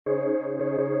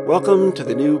Welcome to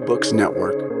the New Books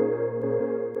Network.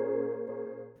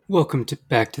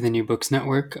 Back to the New Books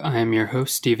Network. I am your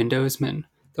host, Stephen Dozeman.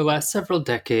 The last several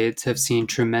decades have seen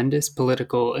tremendous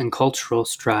political and cultural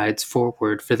strides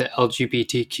forward for the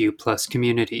LGBTQ plus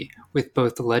community, with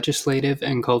both legislative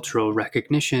and cultural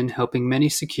recognition helping many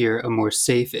secure a more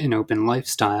safe and open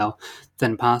lifestyle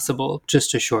than possible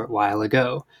just a short while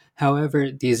ago. However,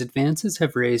 these advances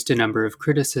have raised a number of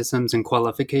criticisms and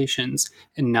qualifications,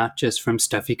 and not just from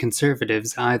stuffy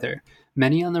conservatives either.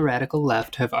 Many on the radical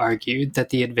left have argued that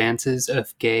the advances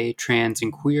of gay, trans,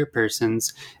 and queer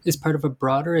persons is part of a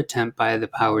broader attempt by the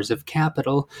powers of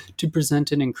capital to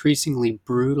present an increasingly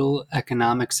brutal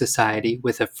economic society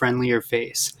with a friendlier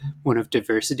face, one of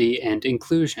diversity and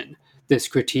inclusion. This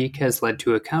critique has led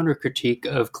to a counter-critique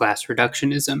of class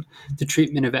reductionism, the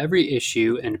treatment of every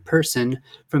issue and person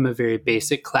from a very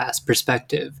basic class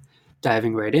perspective.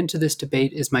 Diving right into this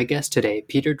debate is my guest today,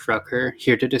 Peter Drucker,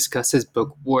 here to discuss his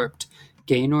book Warped,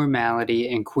 Gay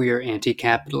Normality and Queer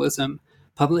Anti-Capitalism.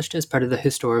 Published as part of the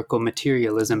Historical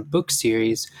Materialism book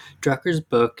series, Drucker's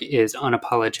book is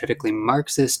unapologetically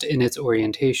Marxist in its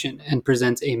orientation and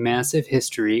presents a massive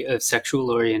history of sexual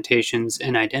orientations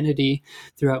and identity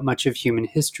throughout much of human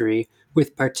history,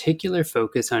 with particular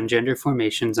focus on gender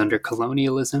formations under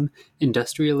colonialism,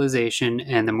 industrialization,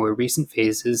 and the more recent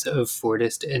phases of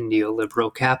Fordist and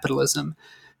neoliberal capitalism.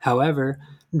 However,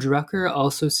 Drucker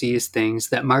also sees things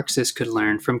that Marxists could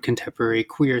learn from contemporary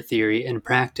queer theory and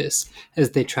practice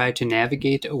as they try to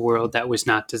navigate a world that was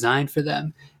not designed for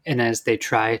them, and as they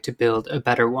try to build a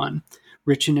better one.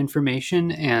 Rich in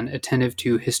information and attentive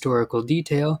to historical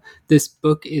detail, this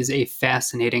book is a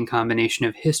fascinating combination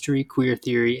of history, queer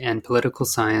theory, and political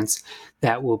science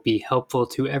that will be helpful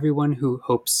to everyone who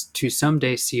hopes to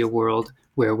someday see a world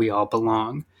where we all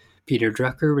belong. Peter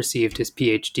Drucker received his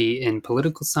PhD in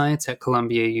political science at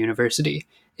Columbia University.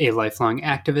 A lifelong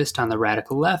activist on the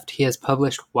radical left, he has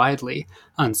published widely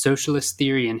on socialist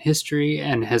theory and history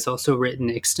and has also written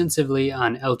extensively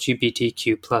on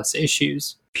LGBTQ+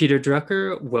 issues. Peter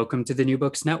Drucker, welcome to the New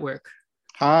Books Network.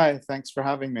 Hi, thanks for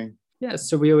having me. Yeah,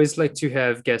 so we always like to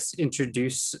have guests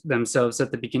introduce themselves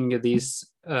at the beginning of these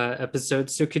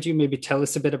episodes. So could you maybe tell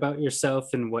us a bit about yourself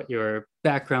and what your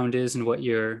background is and what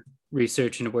your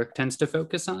research and work tends to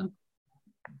focus on?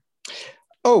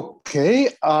 Okay,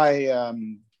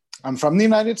 I'm from the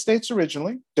United States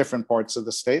originally, different parts of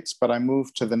the States, but I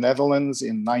moved to the Netherlands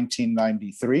in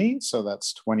 1993, so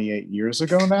that's 28 years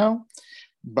ago now.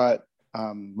 But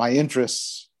my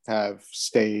interests have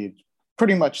stayed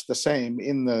pretty much the same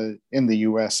in the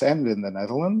US and in the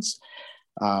Netherlands.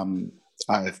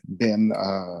 I've been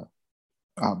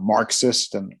a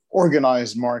Marxist and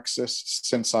organized Marxist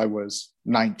since I was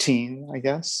 19, I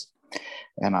guess,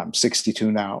 and I'm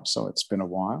 62 now, so it's been a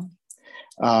while.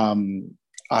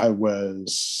 I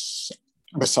was,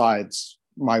 besides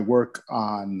my work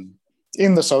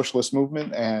in the socialist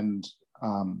movement and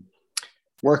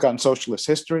work on socialist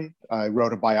history, I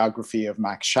wrote a biography of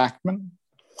Max Shachtman,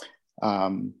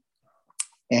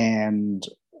 and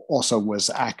also was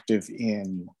active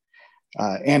in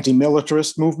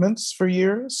anti-militarist movements for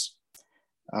years.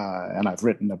 And I've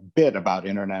written a bit about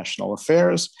international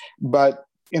affairs, but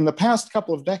in the past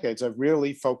couple of decades, I've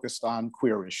really focused on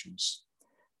queer issues,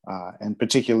 and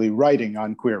particularly writing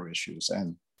on queer issues.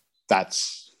 And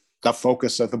that's the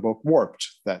focus of the book Warped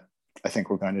that I think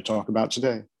we're going to talk about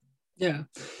today. Yeah,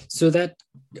 so that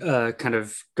kind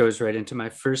of goes right into my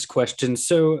first question.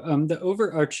 So the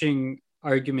overarching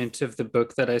argument of the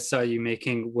book that I saw you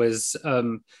making was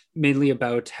mainly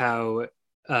about how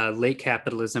late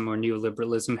capitalism or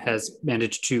neoliberalism has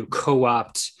managed to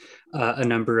co-opt a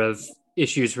number of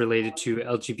issues related to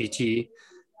LGBT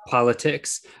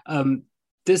politics.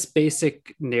 This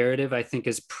basic narrative, I think,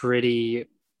 is pretty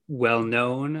well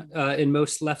known in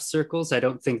most left circles. I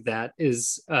don't think that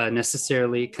is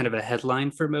necessarily kind of a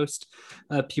headline for most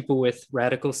people with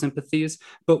radical sympathies.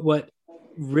 But what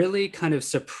really kind of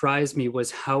surprised me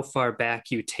was how far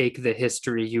back you take the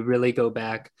history. You really go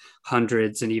back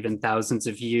hundreds and even thousands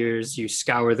of years. You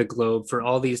scour the globe for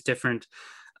all these different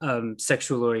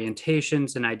sexual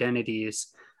orientations and identities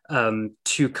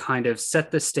to kind of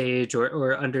set the stage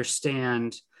or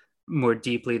understand more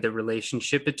deeply the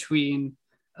relationship between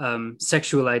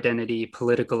sexual identity,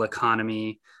 political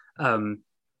economy, and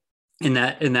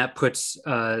that puts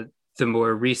the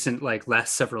more recent, like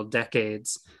last several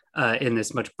decades, in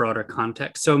this much broader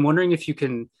context. So I'm wondering if you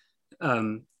can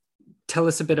tell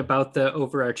us a bit about the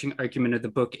overarching argument of the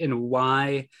book and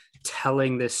why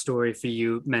telling this story for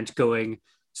you meant going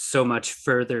so much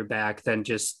further back than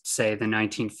just, say, the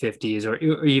 1950s or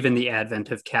even the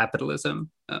advent of capitalism.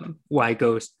 Why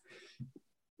go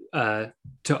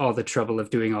to all the trouble of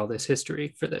doing all this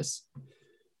history for this?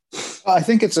 I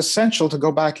think it's essential to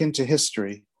go back into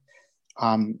history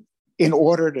in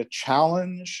order to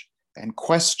challenge and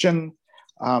question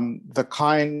the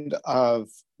kind of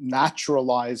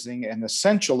naturalizing and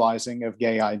essentializing of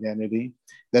gay identity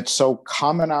that's so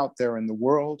common out there in the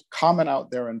world, common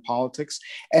out there in politics,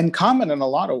 and common in a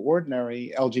lot of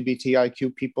ordinary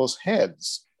LGBTIQ people's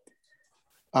heads.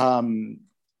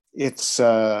 It's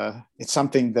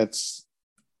something that's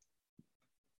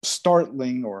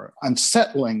startling or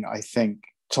unsettling, I think,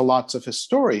 to lots of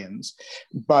historians,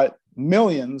 but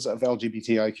millions of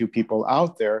LGBTIQ people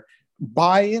out there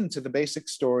buy into the basic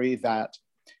story that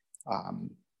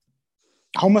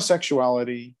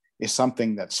homosexuality is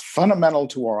something that's fundamental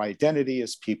to our identity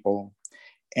as people,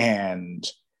 and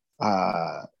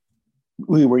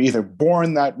we were either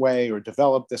born that way or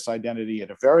developed this identity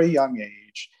at a very young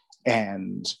age,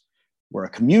 and we're a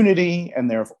community,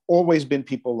 and there have always been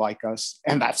people like us,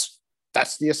 and that's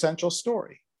the essential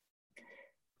story.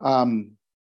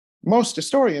 Most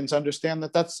historians understand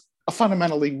that that's a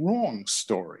fundamentally wrong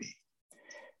story,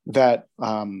 that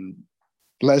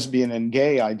lesbian and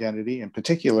gay identity in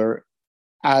particular,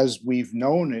 as we've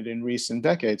known it in recent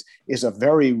decades, is a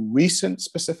very recent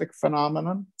specific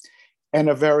phenomenon and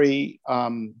a very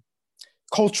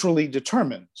culturally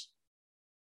determined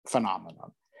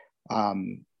phenomenon.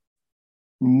 In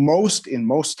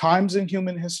most times in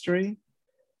human history,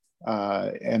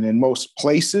 and in most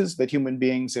places that human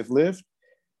beings have lived,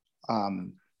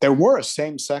 there were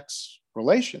same-sex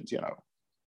relations,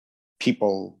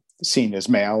 people seen as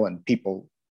male and people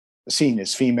seen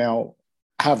as female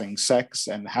having sex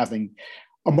and having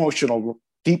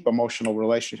deep emotional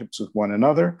relationships with one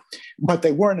another, but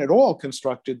they weren't at all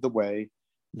constructed the way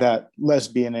that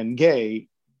lesbian and gay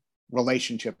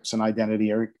relationships and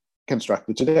identity are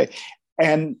constructed today.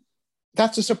 And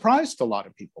that's a surprise to a lot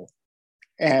of people.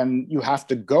 And you have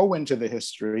to go into the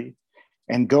history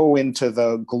and go into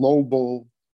the global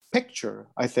picture,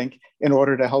 I think, in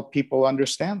order to help people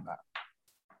understand that.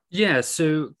 Yeah,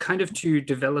 so kind of to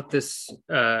develop this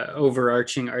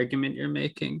overarching argument you're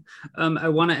making, I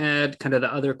want to add kind of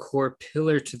the other core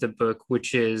pillar to the book,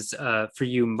 which is for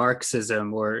you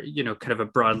Marxism, or kind of a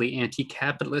broadly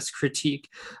anti-capitalist critique.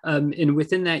 And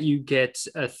within that, you get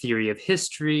a theory of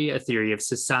history, a theory of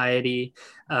society,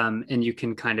 and you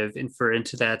can kind of infer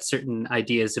into that certain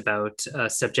ideas about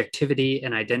subjectivity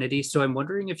and identity. So I'm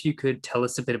wondering if you could tell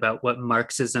us a bit about what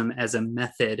Marxism as a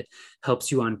method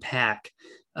helps you unpack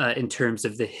in terms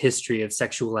of the history of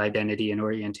sexual identity and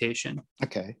orientation.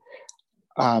 Okay.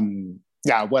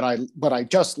 What I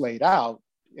just laid out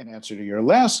in answer to your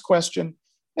last question,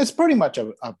 it's pretty much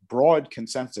a broad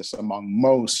consensus among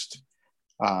most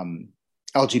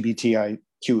LGBTIQ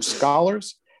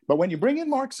scholars. But when you bring in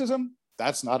Marxism,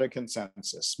 that's not a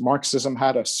consensus. Marxism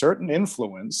had a certain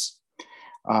influence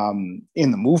in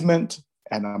the movement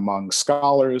and among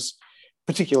scholars,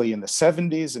 particularly in the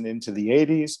 70s and into the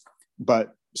 80s.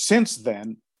 But since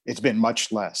then, it's been much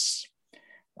less.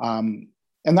 And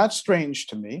that's strange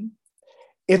to me.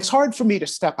 It's hard for me to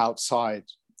step outside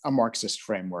a Marxist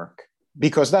framework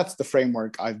because that's the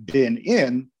framework I've been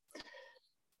in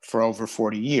for over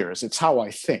 40 years. It's how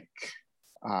I think.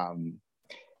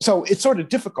 So it's sort of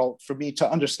difficult for me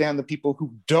to understand the people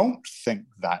who don't think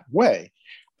that way.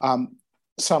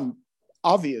 Some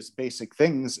obvious basic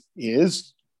things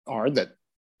are that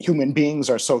human beings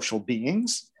are social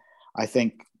beings. I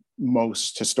think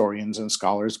most historians and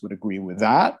scholars would agree with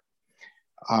that.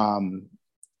 And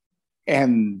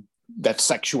that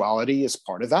sexuality is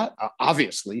part of that.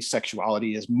 Obviously,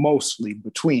 sexuality is mostly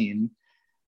between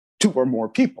two or more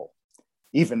people.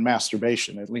 Even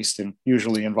masturbation, at least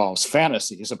usually involves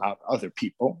fantasies about other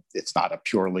people. It's not a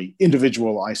purely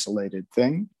individual, isolated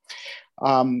thing.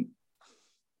 And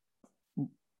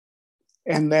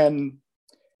then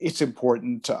it's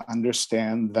important to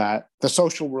understand that the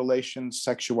social relations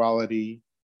sexuality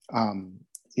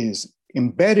is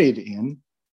embedded in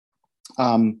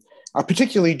are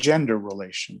particularly gender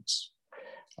relations.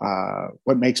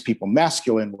 What makes people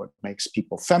masculine, what makes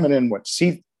people feminine,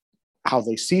 how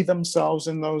they see themselves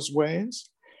in those ways.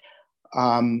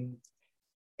 And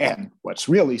what's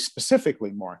really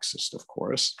specifically Marxist, of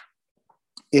course,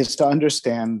 is to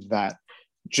understand that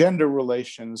gender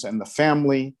relations and the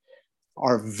family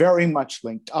are very much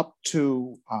linked up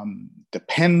to,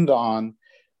 depend on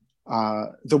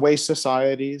the way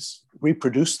societies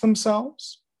reproduce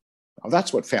themselves. Now,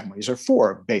 that's what families are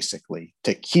for, basically,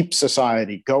 to keep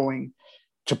society going,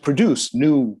 to produce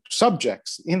new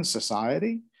subjects in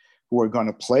society who are going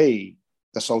to play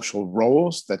the social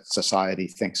roles that society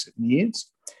thinks it needs.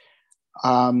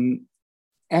 And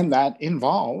that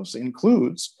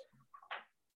includes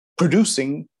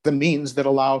producing the means that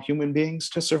allow human beings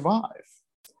to survive.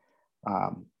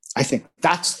 I think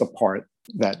that's the part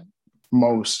that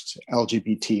most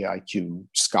LGBTIQ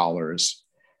scholars,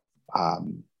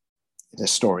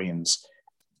 historians,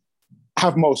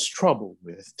 have most trouble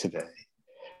with today.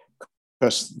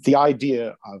 Because the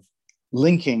idea of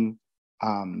linking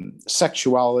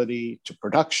sexuality to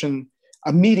production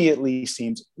immediately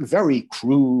seems very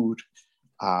crude,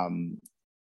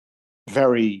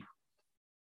 very,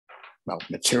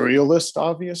 materialist,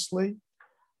 obviously.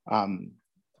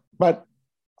 But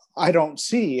I don't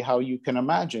see how you can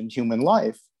imagine human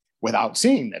life without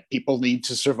seeing that people need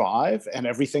to survive, and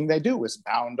everything they do is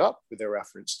bound up with their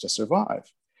efforts to survive.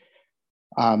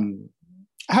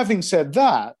 Having said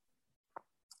that,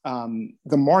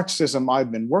 the Marxism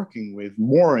I've been working with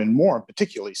more and more,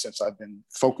 particularly since I've been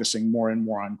focusing more and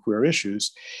more on queer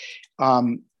issues,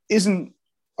 isn't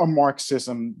a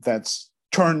Marxism that's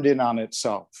turned in on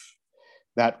itself,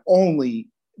 that only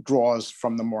draws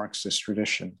from the Marxist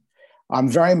tradition. I'm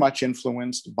very much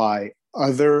influenced by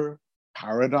other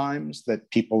paradigms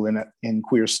that people in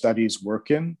queer studies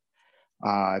work in.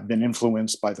 I've been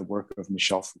influenced by the work of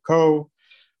Michel Foucault,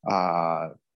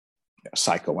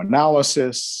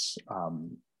 psychoanalysis,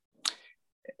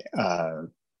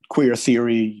 queer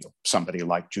theory, somebody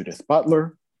like Judith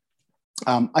Butler.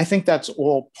 I think that's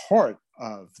all part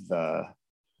of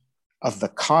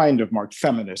the kind of Marxist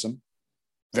feminism,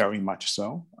 very much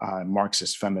so.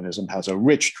 Marxist feminism has a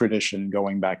rich tradition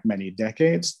going back many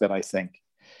decades that I think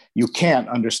you can't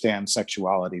understand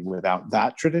sexuality without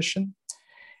that tradition.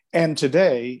 And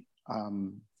today,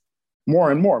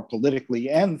 more and more politically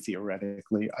and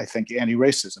theoretically, I think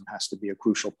anti-racism has to be a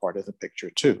crucial part of the picture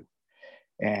too.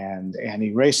 And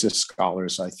anti-racist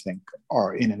scholars, I think,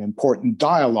 are in an important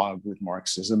dialogue with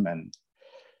Marxism, and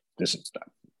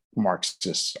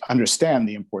Marxists understand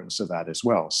the importance of that as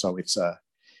well. So it's a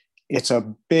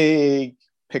big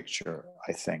picture,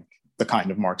 I think, the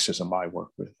kind of Marxism I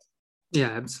work with.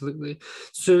 Yeah, absolutely.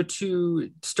 So to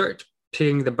start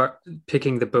picking the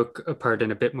book apart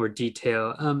in a bit more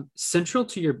detail, central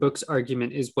to your book's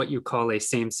argument is what you call a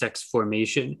same-sex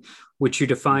formation, which you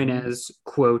define as,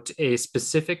 quote, a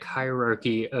specific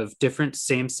hierarchy of different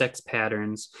same-sex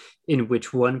patterns in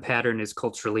which one pattern is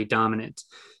culturally dominant.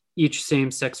 Each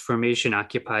same-sex formation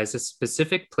occupies a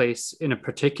specific place in a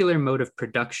particular mode of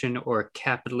production or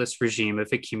capitalist regime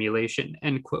of accumulation,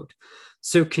 end quote.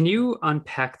 So can you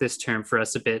unpack this term for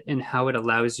us a bit and how it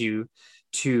allows you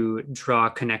to draw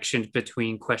connections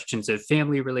between questions of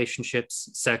family relationships,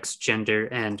 sex, gender,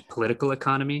 and political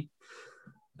economy?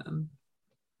 I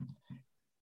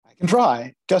can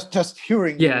try. Just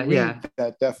hearing you read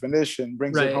that definition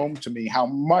brings it home to me how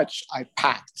much I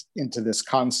packed into this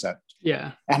concept.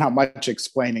 Yeah. And how much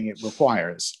explaining it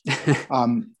requires.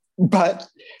 But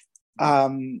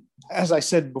as I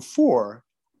said before,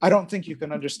 I don't think you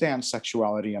can understand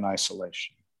sexuality in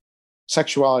isolation.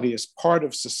 Sexuality is part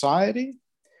of society.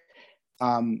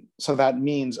 So that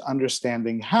means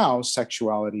understanding how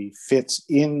sexuality fits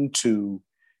into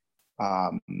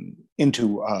a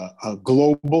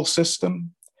global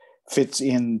system, fits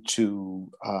into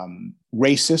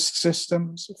racist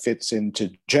systems, fits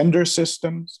into gender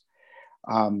systems.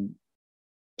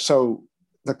 So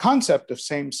the concept of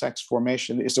same-sex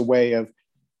formation is a way of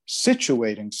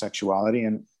situating sexuality,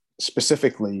 and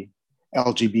specifically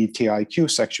LGBTIQ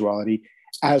sexuality,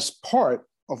 as part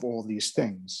of all these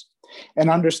things, and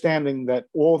understanding that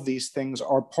all these things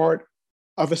are part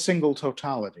of a single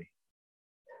totality.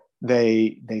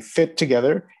 They fit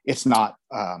together. It's not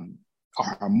a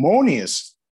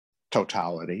harmonious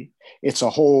totality. It's a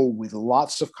whole with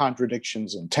lots of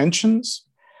contradictions and tensions.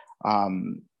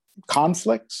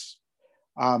 Conflicts,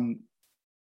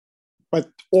 but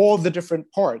all the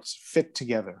different parts fit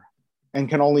together and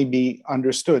can only be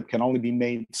understood, can only be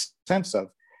made sense of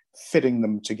fitting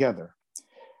them together.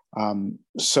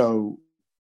 So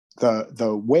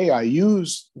the way I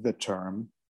use the term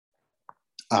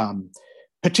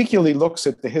particularly looks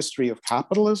at the history of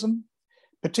capitalism,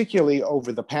 particularly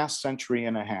over the past century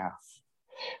and a half,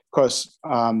 because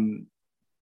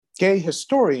gay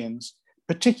historians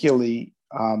particularly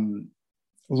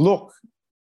look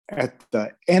at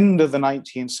the end of the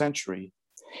 19th century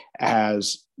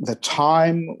as the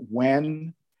time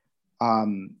when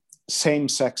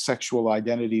same-sex sexual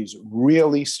identities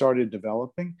really started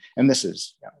developing. And this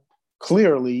is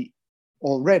clearly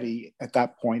already at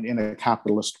that point in a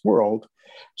capitalist world.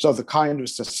 So the kind of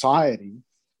society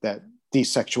that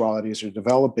these sexualities are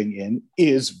developing in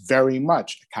is very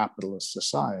much a capitalist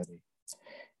society.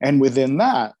 And within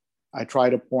that, I try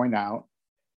to point out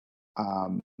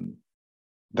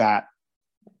that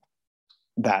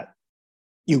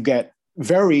you get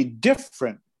very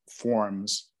different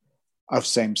forms of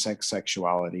same-sex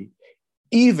sexuality,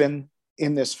 even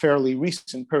in this fairly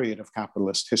recent period of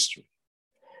capitalist history.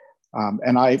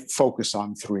 And I focus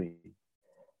on three.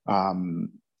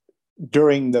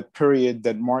 During the period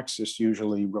that Marxists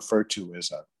usually refer to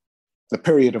as the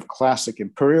period of classic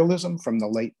imperialism from the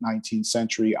late 19th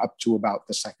century up to about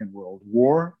the Second World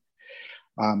War,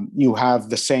 you have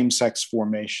the same-sex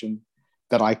formation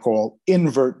that I call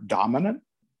invert dominant.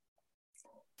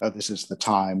 This is the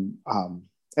time,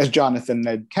 as Jonathan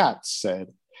Ned Katz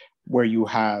said, where you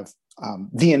have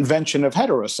the invention of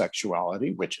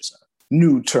heterosexuality, which is a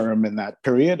new term in that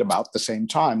period, about the same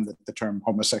time that the term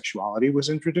homosexuality was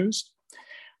introduced.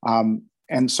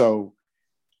 And so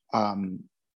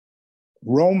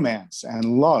romance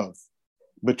and love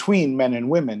between men and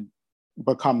women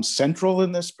becomes central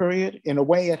in this period in a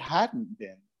way it hadn't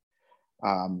been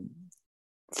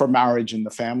for marriage and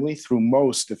the family through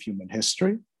most of human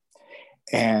history.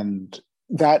 And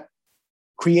that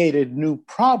created new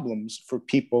problems for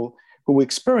people who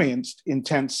experienced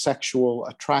intense sexual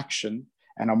attraction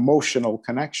and emotional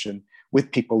connection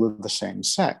with people of the same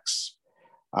sex.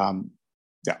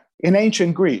 In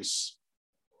ancient Greece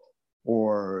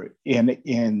or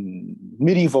in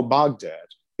medieval Baghdad,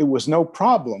 it was no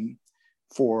problem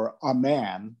for a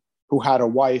man who had a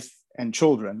wife and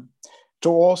children to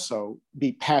also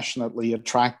be passionately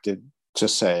attracted to,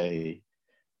 say,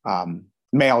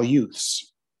 male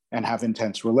youths and have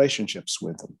intense relationships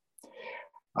with them.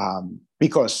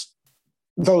 Because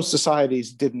those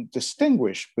societies didn't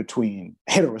distinguish between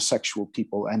heterosexual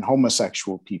people and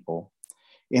homosexual people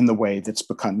in the way that's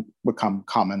become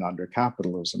common under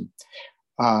capitalism.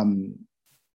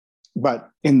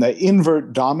 But in the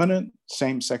invert dominant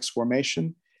same-sex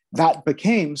formation, that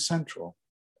became central.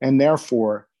 And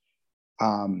therefore,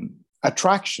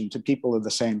 attraction to people of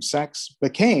the same sex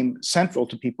became central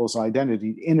to people's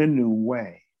identity in a new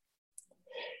way.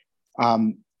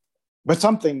 But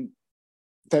something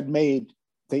that made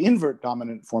the invert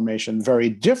dominant formation very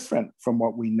different from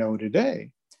what we know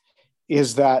today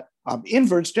is that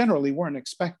inverts generally weren't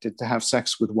expected to have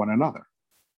sex with one another.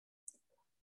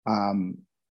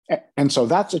 And so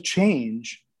that's a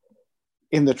change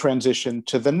in the transition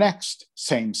to the next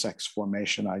same-sex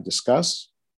formation I discuss,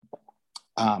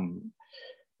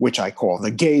 which I call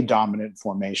the gay dominant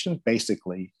formation,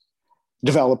 basically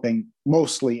developing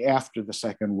mostly after the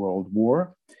Second World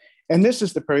War. And this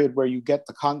is the period where you get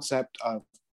the concept of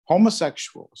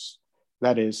homosexuals,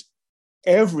 that is,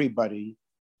 everybody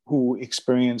who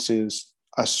experiences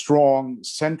a strong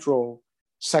central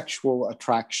sexual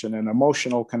attraction and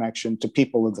emotional connection to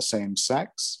people of the same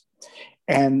sex.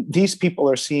 And these people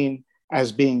are seen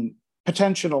as being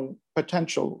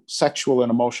potential sexual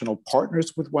and emotional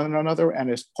partners with one another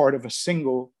and as part of a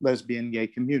single lesbian gay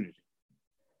community.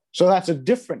 So that's a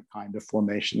different kind of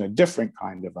formation, a different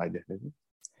kind of identity.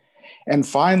 And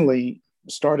finally,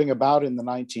 starting about in the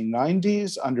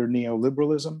 1990s under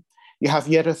neoliberalism, you have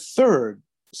yet a third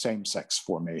same-sex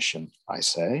formation, I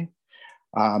say,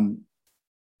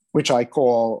 which I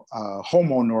call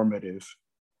homonormative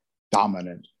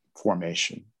dominant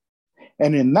formation.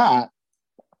 And in that,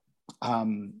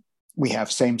 we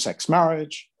have same-sex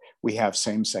marriage, we have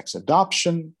same-sex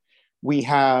adoption, we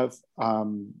have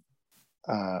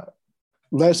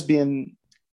lesbian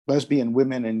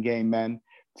women and gay men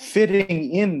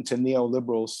fitting into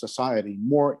neoliberal society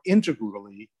more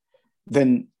integrally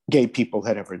than gay people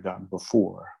had ever done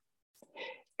before.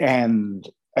 And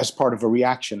as part of a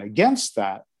reaction against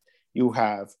that, you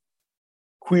have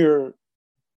queer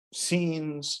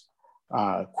scenes,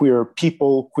 queer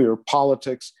people, queer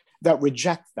politics that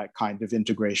reject that kind of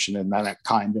integration and that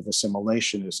kind of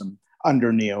assimilationism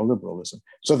under neoliberalism.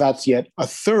 So that's yet a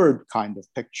third kind of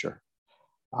picture.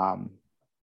 Now,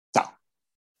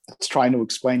 it's trying to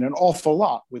explain an awful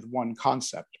lot with one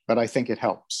concept, but I think it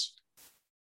helps.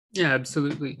 Yeah,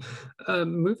 absolutely.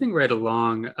 Moving right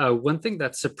along, one thing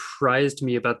that surprised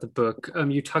me about the book,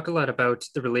 you talk a lot about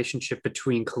the relationship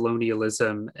between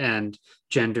colonialism and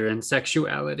gender and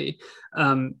sexuality.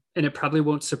 And it probably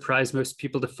won't surprise most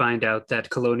people to find out that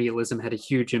colonialism had a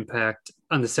huge impact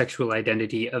on the sexual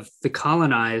identity of the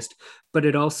colonized, but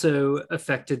it also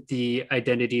affected the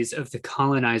identities of the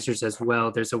colonizers as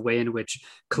well. There's a way in which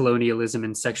colonialism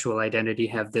and sexual identity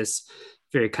have this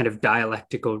very kind of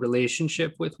dialectical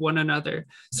relationship with one another.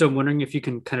 So I'm wondering if you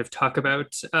can kind of talk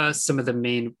about some of the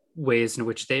main ways in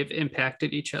which they've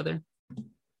impacted each other.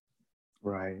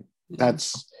 Right. Yeah.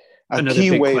 That's a Another key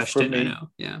big way question, for me. I know.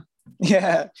 Yeah.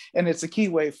 Yeah, and it's a key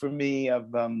way for me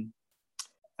of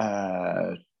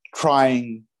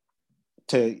trying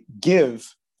to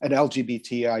give an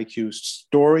LGBTIQ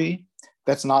story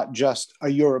that's not just a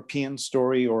European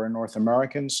story or a North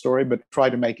American story, but try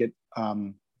to make it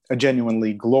a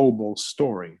genuinely global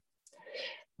story.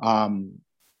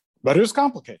 But it is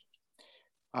complicated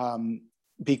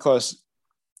because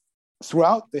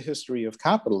throughout the history of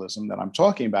capitalism that I'm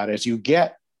talking about, as you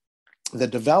get the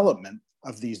development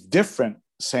of these different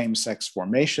same-sex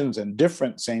formations and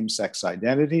different same-sex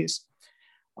identities,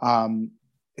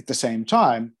 at the same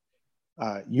time,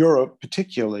 Europe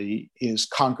particularly is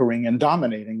conquering and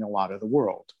dominating a lot of the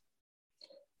world.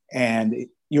 And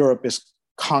Europe is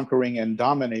conquering and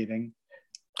dominating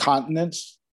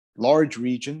continents, large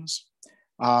regions,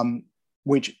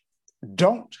 which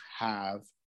don't have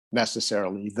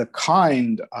necessarily the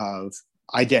kind of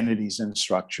identities and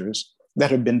structures that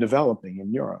have been developing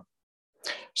in Europe.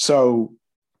 So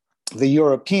the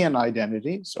European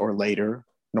identities, or later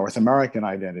North American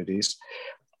identities,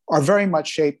 are very much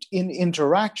shaped in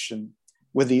interaction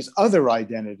with these other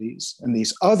identities and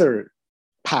these other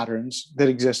patterns that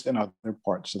exist in other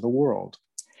parts of the world.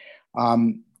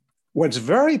 What's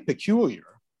very peculiar,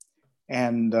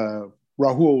 and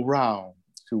Rahul Rao,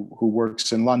 who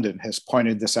works in London, has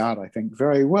pointed this out, I think,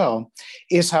 very well,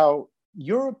 is how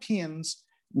Europeans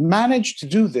manage to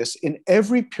do this in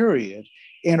every period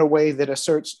in a way that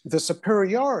asserts the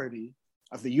superiority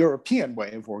of the European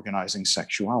way of organizing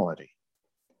sexuality.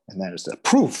 And that is the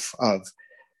proof of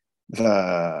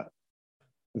the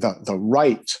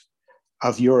right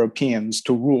of Europeans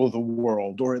to rule the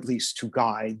world, or at least to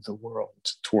guide the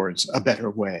world towards a better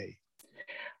way.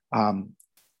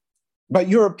 But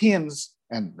Europeans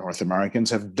and North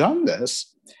Americans have done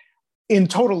this in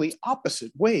totally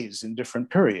opposite ways in different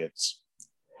periods.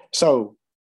 So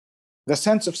the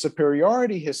sense of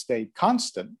superiority has stayed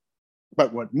constant,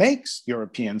 but what makes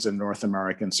Europeans and North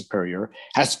Americans superior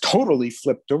has totally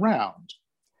flipped around.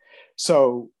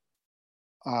 So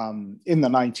in the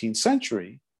 19th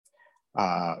century,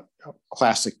 a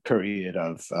classic period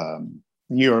of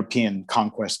European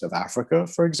conquest of Africa,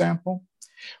 for example,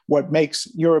 what makes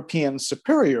Europeans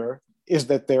superior is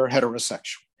that they're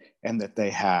heterosexual and that they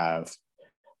have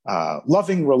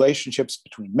loving relationships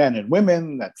between men and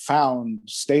women that found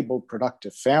stable,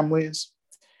 productive families.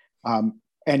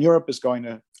 And Europe is going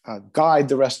to guide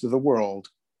the rest of the world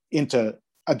into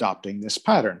adopting this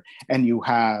pattern. And you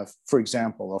have, for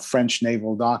example, a French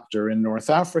naval doctor in North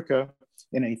Africa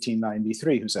in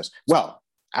 1893 who says, well,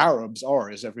 Arabs are,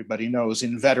 as everybody knows,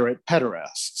 inveterate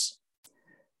pederasts.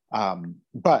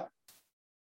 But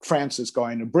France is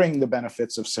going to bring the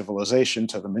benefits of civilization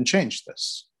to them and change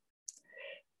this.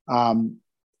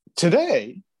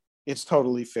 Today, it's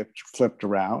totally flipped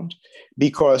around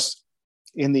because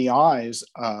in the eyes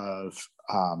of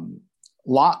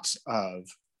lots of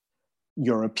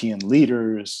European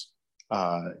leaders,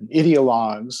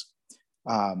 ideologues,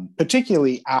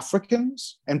 particularly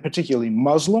Africans and particularly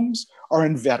Muslims, are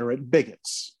inveterate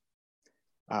bigots.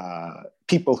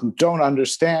 People who don't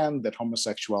understand that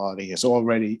homosexuality has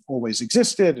always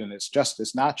existed and it's just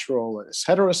as natural as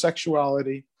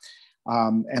heterosexuality.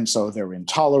 And so they're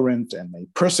intolerant and they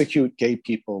persecute gay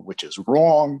people, which is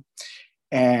wrong.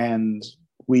 And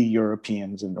we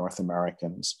Europeans and North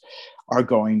Americans are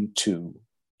going to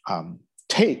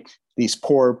take these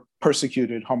poor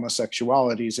persecuted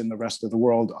homosexualities in the rest of the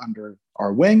world under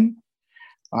our wing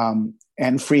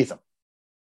and free them,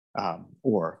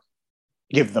 or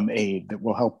give them aid that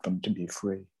will help them to be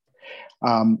free.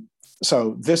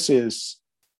 So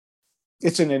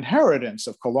it's an inheritance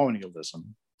of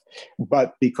colonialism,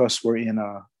 but because we're in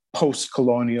a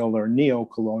post-colonial or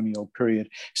neo-colonial period,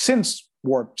 since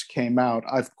Warped came out,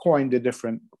 I've coined a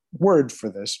different word for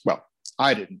this. Well,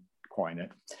 I didn't coin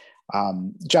it.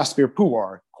 Jaspir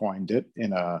Puar coined it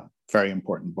in a very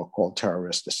important book called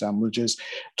Terrorist Assemblages,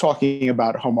 talking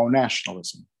about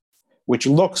homo-nationalism, which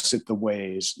looks at the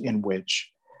ways in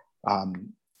which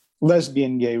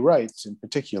lesbian gay rights in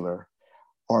particular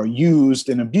are used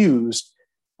and abused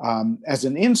as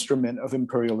an instrument of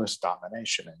imperialist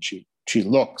domination. And she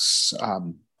looks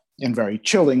in very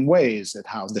chilling ways at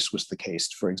how this was the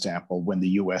case, for example, when the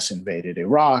US invaded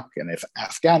Iraq and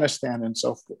Afghanistan and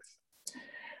so forth.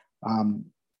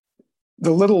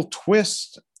 The little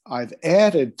twist I've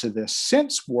added to this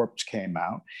since Warped came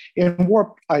out, in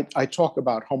Warped, I talk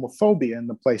about homophobia and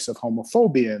the place of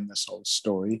homophobia in this whole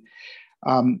story.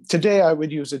 Today, I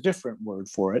would use a different word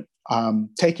for it,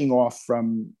 taking off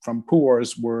from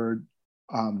Puar's word,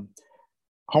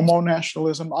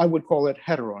 homo-nationalism. I would call it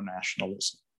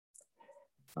heteronationalism.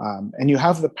 And you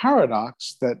have the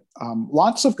paradox that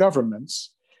lots of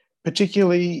governments,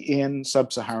 particularly in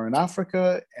sub-Saharan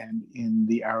Africa and in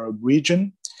the Arab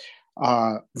region,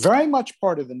 very much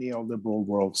part of the neoliberal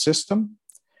world system,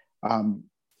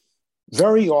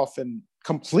 very often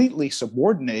completely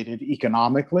subordinated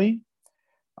economically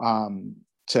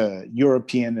to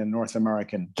European and North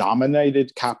American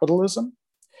dominated capitalism.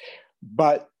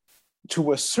 But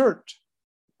to assert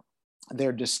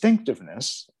their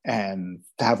distinctiveness and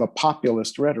to have a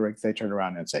populist rhetoric, they turn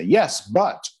around and say, yes,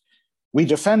 but we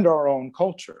defend our own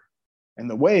culture. And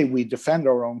the way we defend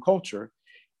our own culture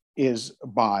is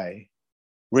by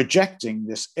rejecting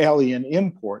this alien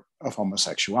import of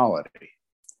homosexuality,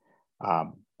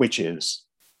 which is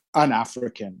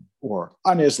un-African or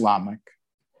un-Islamic,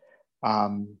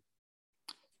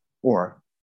 or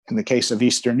in the case of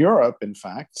Eastern Europe, in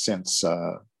fact, since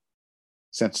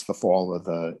the fall of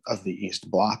the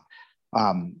East Bloc,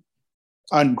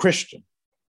 un-Christian.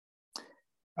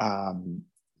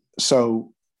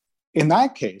 So in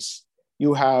that case,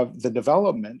 you have the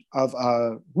development of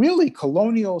a really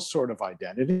colonial sort of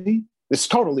identity. It's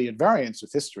totally at variance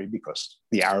with history because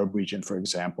the Arab region, for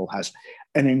example, has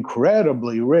an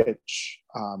incredibly rich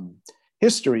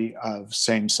history of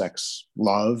same-sex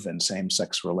love and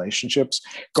same-sex relationships,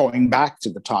 going back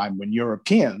to the time when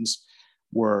Europeans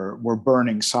were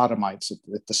burning sodomites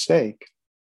at the stake.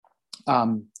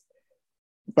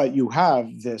 But you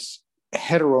have this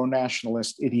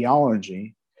heteronationalist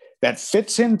ideology that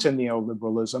fits into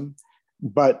neoliberalism,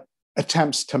 but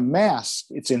attempts to mask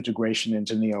its integration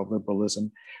into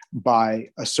neoliberalism by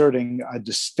asserting a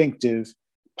distinctive,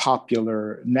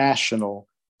 popular, national,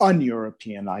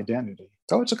 un-European identity.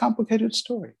 So it's a complicated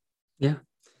story. Yeah.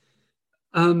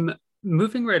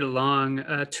 Moving right along,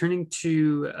 turning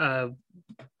to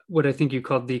what I think you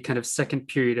called the kind of second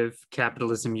period of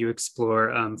capitalism you explore,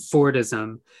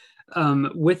 Fordism.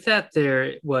 With that,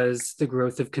 there was the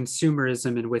growth of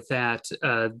consumerism, and with that,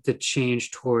 the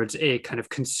change towards a kind of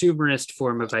consumerist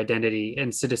form of identity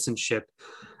and citizenship.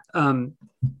 And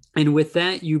with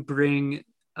that, you bring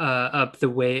up the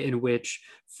way in which,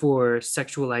 for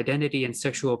sexual identity and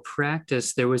sexual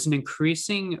practice, there was an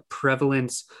increasing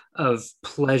prevalence of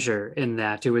pleasure in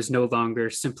that. It was no longer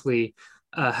simply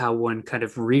how one kind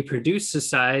of reproduced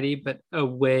society, but a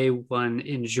way one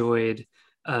enjoyed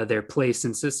their place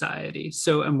in society.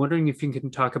 So I'm wondering if you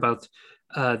can talk about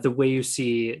the way you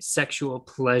see sexual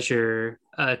pleasure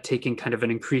taking kind of an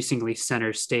increasingly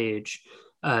center stage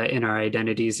in our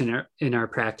identities and in our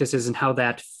practices, and how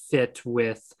that fit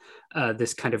with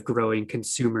this kind of growing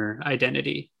consumer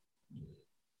identity.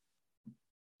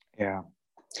 Yeah.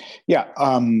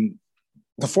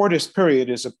 The Fordist period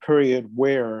is a period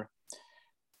where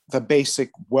the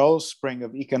basic wellspring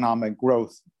of economic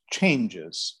growth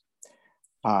changes.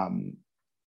 In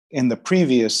the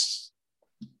previous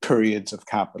periods of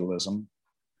capitalism,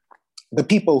 the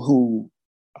people who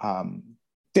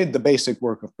did the basic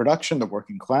work of production, the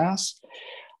working class,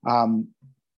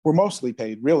 were mostly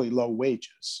paid really low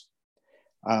wages,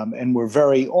 and were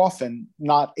very often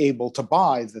not able to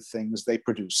buy the things they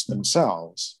produced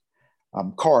themselves.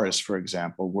 Cars, for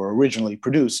example, were originally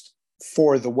produced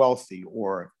for the wealthy,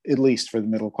 or at least for the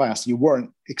middle class. You weren't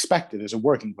expected as a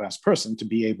working class person to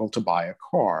be able to buy a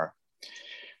car.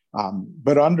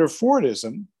 But under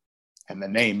Fordism, and the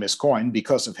name is coined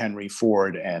because of Henry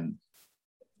Ford and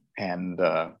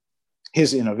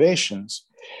his innovations,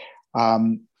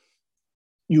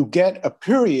 you get a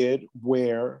period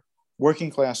where working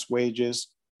class wages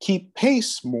keep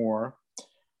pace more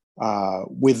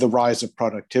with the rise of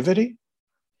productivity.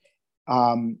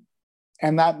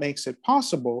 And that makes it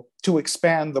possible to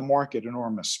expand the market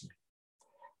enormously.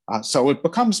 So it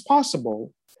becomes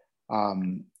possible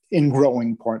in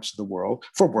growing parts of the world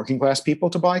for working class people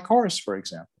to buy cars, for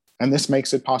example. And this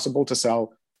makes it possible to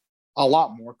sell a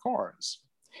lot more cars.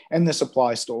 And this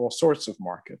applies to all sorts of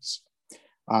markets.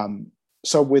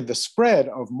 So with the spread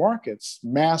of markets,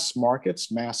 mass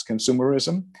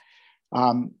consumerism,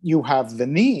 you have the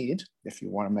need, if you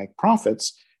want to make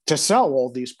profits, to sell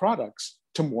all these products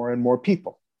to more and more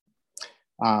people.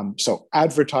 So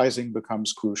advertising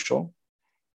becomes crucial.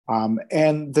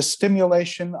 And the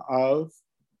stimulation of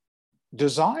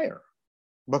desire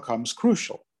becomes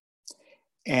crucial.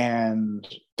 And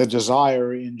the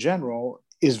desire in general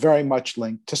is very much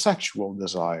linked to sexual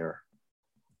desire.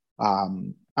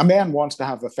 A man wants to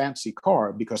have a fancy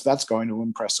car because that's going to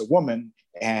impress a woman,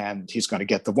 and he's going to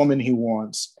get the woman he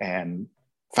wants and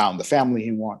found the family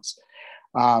he wants.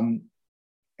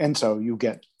 And so you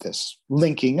get this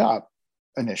linking up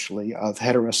initially of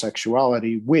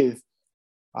heterosexuality with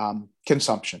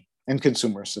consumption and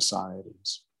consumer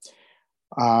societies.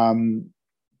 And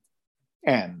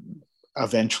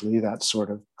eventually that sort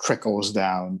of trickles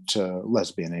down to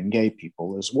lesbian and gay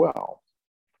people as well.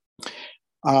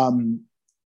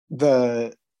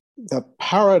 The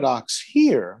paradox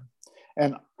here,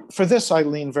 and for this I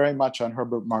lean very much on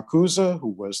Herbert Marcuse, who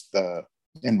was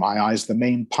in my eyes, the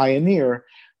main pioneer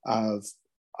of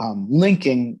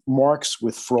linking Marx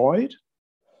with Freud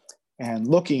and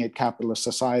looking at capitalist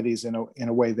societies in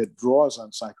a way that draws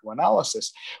on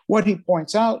psychoanalysis. What he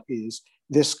points out is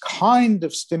this kind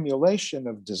of stimulation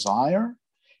of desire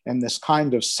and this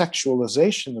kind of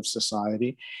sexualization of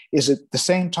society is at the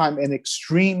same time an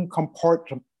extreme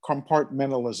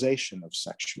compartmentalization of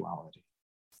sexuality.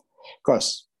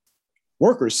 Because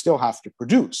workers still have to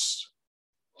produce,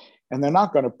 and they're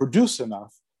not going to produce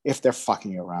enough if they're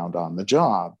fucking around on the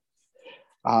job.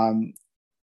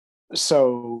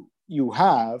 So you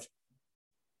have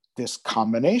this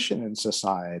combination in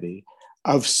society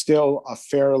of still a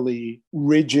fairly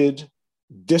rigid,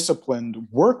 disciplined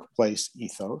workplace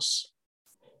ethos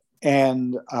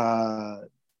and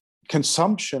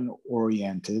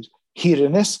consumption-oriented,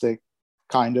 hedonistic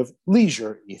kind of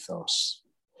leisure ethos,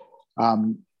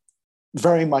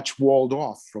 very much walled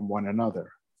off from one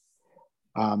another.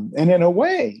 And in a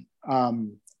way,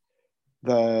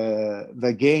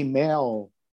 the gay male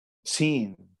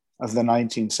scene of the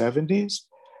 1970s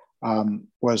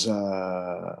was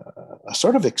a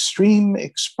sort of extreme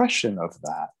expression of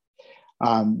that,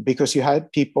 because you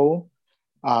had people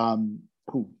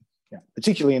who,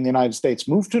 particularly in the United States,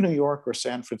 moved to New York or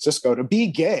San Francisco to be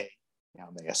gay.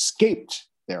 They escaped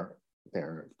their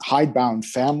hidebound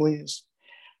families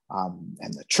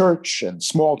and the church and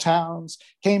small towns,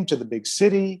 came to the big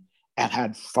city and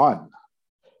had fun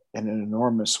in an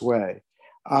enormous way,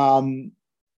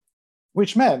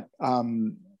 which meant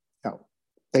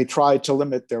they tried to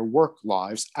limit their work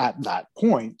lives at that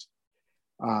point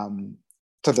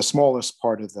to the smallest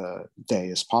part of the day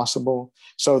as possible,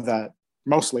 so that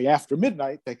mostly after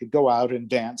midnight, they could go out and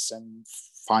dance and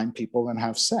find people and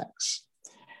have sex.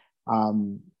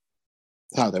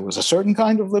 Now, there was a certain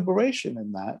kind of liberation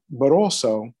in that, but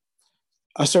also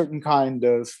a certain kind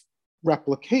of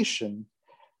replication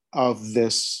of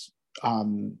this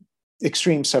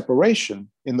extreme separation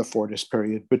in the Fordist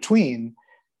period between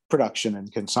production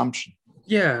and consumption.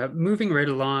 Yeah, moving right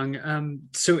along.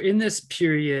 So in this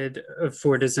period of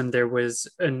Fordism, there was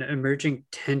an emerging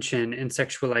tension in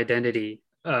sexual identity.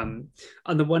 On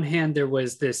the one hand, there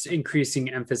was this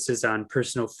increasing emphasis on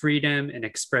personal freedom and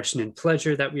expression and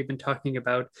pleasure that we've been talking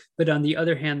about. But on the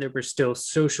other hand, there were still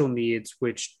social needs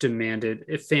which demanded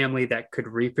a family that could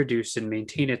reproduce and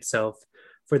maintain itself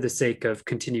for the sake of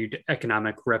continued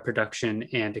economic reproduction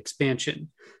and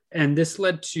expansion. And this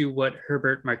led to what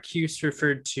Herbert Marcuse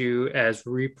referred to as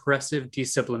repressive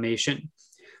desublimation,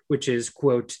 which is,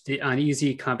 quote, the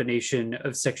uneasy combination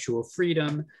of sexual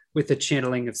freedom with the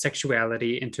channeling of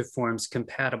sexuality into forms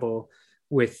compatible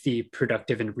with the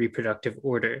productive and reproductive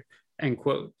order, end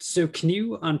quote. So can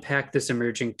you unpack this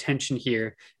emerging tension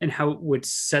here and how it would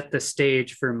set the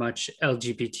stage for much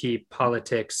LGBT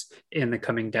politics in the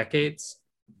coming decades?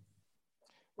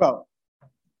 Well,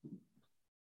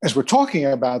 as we're talking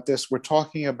about this, we're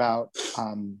talking about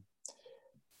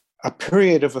a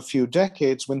period of a few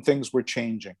decades when things were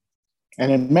changing,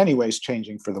 and in many ways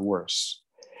changing for the worse.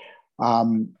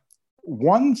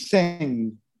 One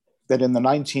thing that in the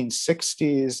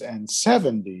 1960s and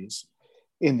 70s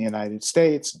in the United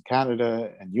States, and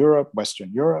Canada, and Europe,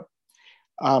 Western Europe,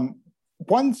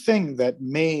 one thing that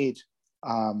made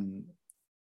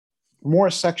more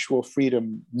sexual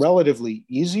freedom relatively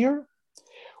easier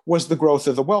was the growth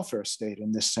of the welfare state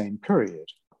in this same period.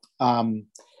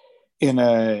 In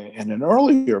an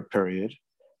earlier period,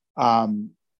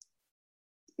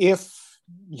 if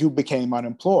you became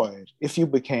unemployed, if you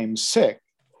became sick,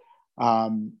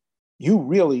 you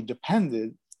really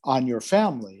depended on your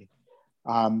family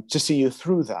to see you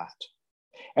through that.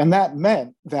 And that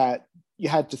meant that you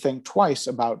had to think twice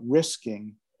about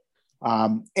risking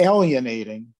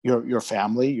alienating your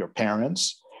family, your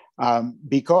parents,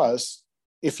 because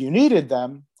if you needed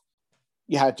them,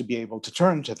 you had to be able to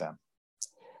turn to them.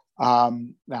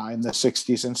 Now, in the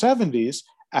 60s and 70s,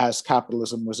 as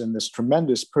capitalism was in this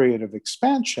tremendous period of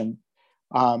expansion,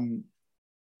 the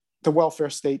welfare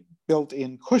state built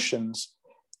in cushions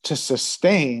to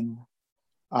sustain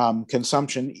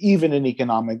consumption, even in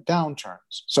economic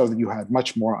downturns, so that you had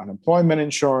much more unemployment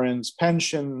insurance,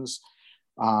 pensions,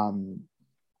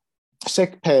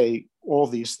 sick pay, all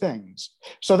these things.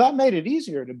 So that made it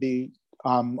easier to be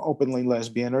openly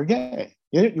lesbian or gay.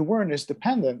 You weren't as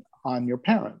dependent on your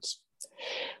parents.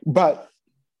 But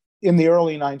in the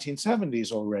early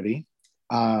 1970s already,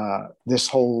 this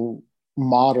whole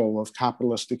model of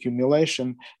capitalist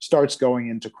accumulation starts going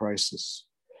into crisis.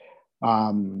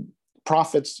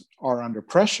 Profits are under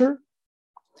pressure,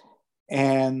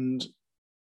 and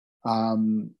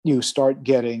you start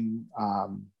getting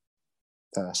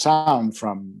sound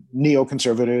from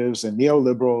neoconservatives and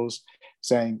neoliberals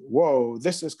saying, whoa,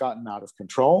 this has gotten out of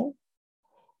control.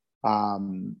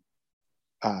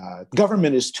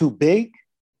 Government is too big,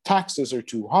 taxes are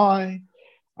too high,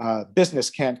 business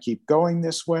can't keep going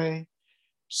this way.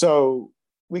 So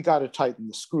we got to tighten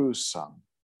the screws some.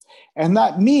 And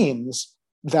that means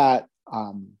that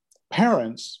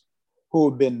parents who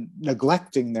have been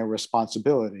neglecting their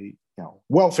responsibility,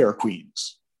 welfare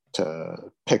queens,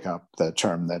 to pick up the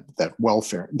term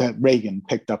that Reagan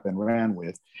picked up and ran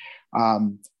with,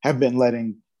 have been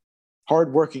letting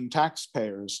hardworking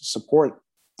taxpayers support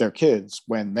their kids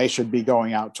when they should be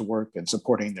going out to work and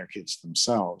supporting their kids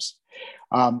themselves.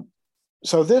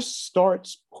 So this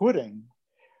starts putting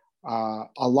a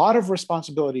lot of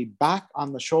responsibility back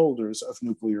on the shoulders of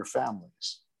nuclear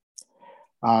families.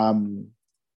 And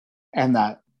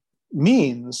that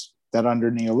means that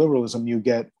under neoliberalism, you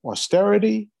get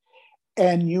austerity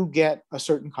and you get a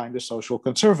certain kind of social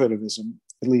conservatism,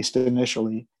 at least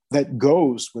initially, that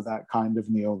goes with that kind of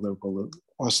neoliberal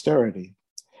austerity.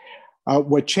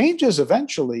 What changes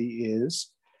eventually is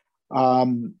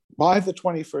by the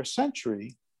 21st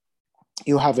century,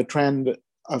 you have a trend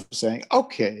of saying,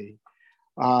 okay,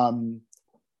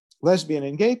 lesbian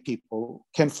and gay people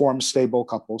can form stable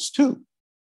couples too,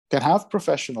 can have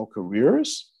professional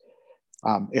careers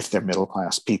if they're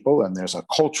middle-class people, and there's a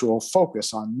cultural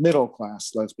focus on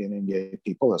middle-class lesbian and gay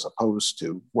people as opposed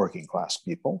to working-class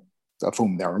people, of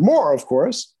whom there are more, of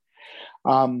course.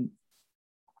 And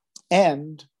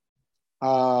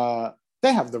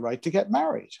they have the right to get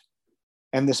married.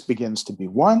 And this begins to be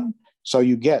one. So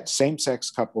you get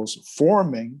same-sex couples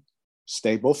forming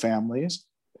stable families,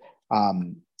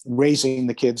 raising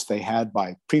the kids they had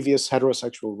by previous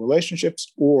heterosexual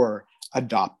relationships or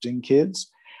adopting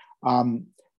kids.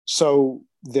 So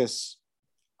this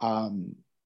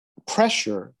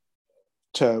pressure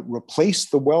to replace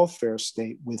the welfare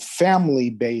state with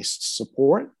family-based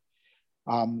support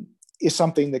is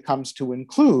something that comes to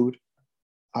include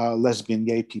lesbian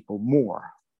gay people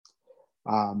more.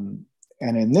 And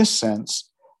in this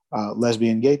sense,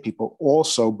 lesbian gay people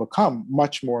also become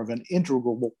much more of an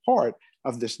integral part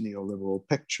of this neoliberal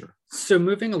picture. So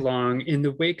moving along, in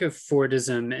the wake of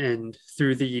Fordism and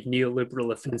through the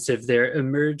neoliberal offensive, there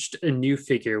emerged a new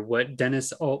figure, what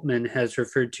Dennis Altman has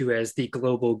referred to as the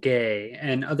global gay,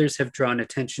 and others have drawn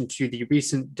attention to the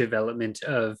recent development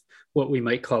of what we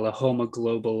might call a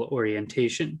homoglobal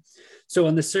orientation. So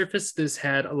on the surface, this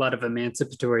had a lot of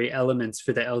emancipatory elements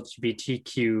for the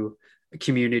LGBTQ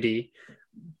community,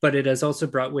 but it has also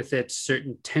brought with it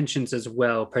certain tensions as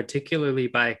well, particularly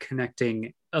by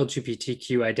connecting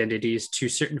LGBTQ identities to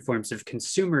certain forms of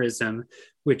consumerism,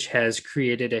 which has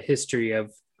created a history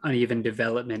of uneven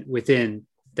development within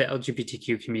the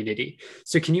LGBTQ community.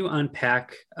 So can you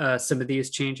unpack some of these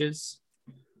changes?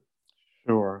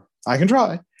 Sure, I can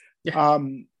try. Yeah.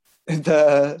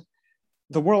 The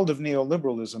world of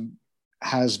neoliberalism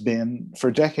has been,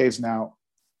 for decades now,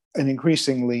 an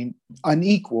increasingly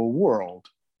unequal world,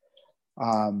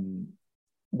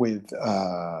 with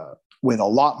a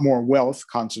lot more wealth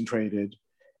concentrated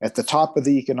at the top of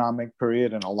the economic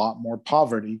period and a lot more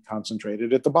poverty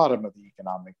concentrated at the bottom of the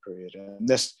economic period. And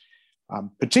this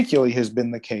particularly has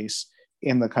been the case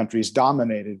in the countries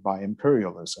dominated by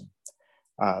imperialism,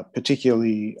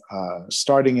 particularly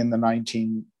starting in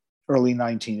the early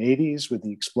 1980s with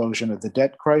the explosion of the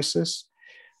debt crisis.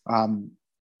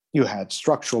 You had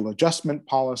structural adjustment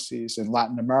policies. In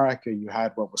Latin America, you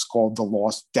had what was called the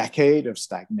lost decade of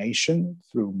stagnation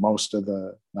through most of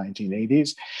the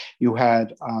 1980s. You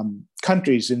had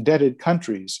indebted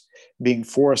countries, being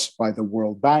forced by the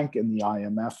World Bank and the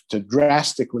IMF to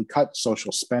drastically cut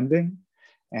social spending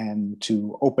and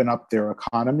to open up their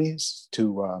economies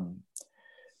to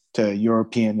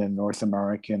European and North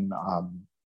American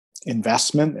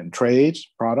investment and trade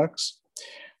products.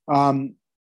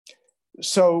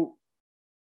 So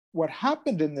what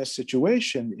happened in this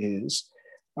situation is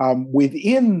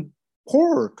within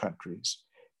poorer countries,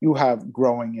 you have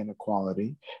growing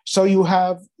inequality. So you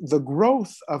have the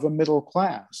growth of a middle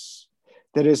class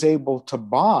that is able to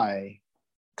buy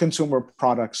consumer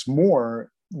products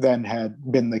more than had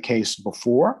been the case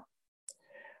before.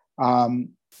 But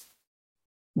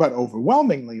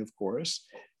overwhelmingly, of course,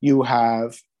 you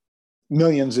have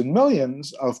millions and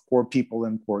millions of poor people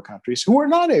in poor countries who are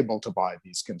not able to buy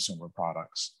these consumer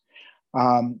products.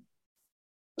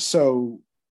 So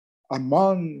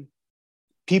among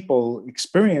people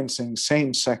experiencing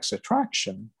same-sex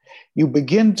attraction, you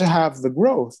begin to have the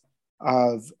growth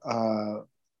of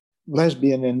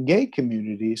lesbian and gay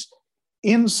communities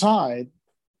inside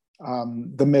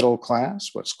the middle class,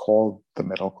 what's called the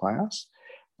middle class,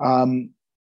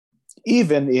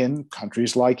 even in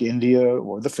countries like India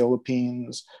or the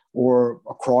Philippines or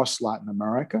across Latin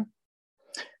America.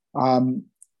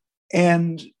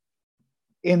 And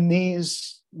in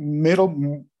these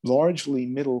largely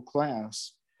middle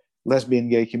class lesbian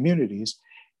gay communities,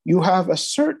 you have a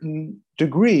certain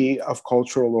degree of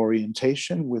cultural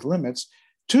orientation with limits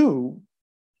to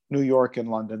New York and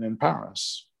London and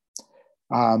Paris.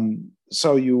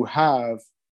 So you have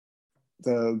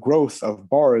the growth of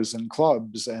bars and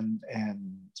clubs and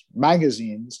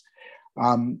magazines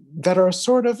that are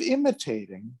sort of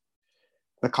imitating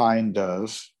the kind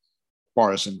of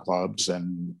bars and clubs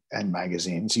and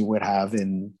magazines you would have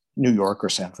in New York or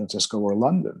San Francisco or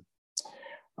London.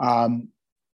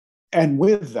 And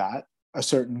with that, a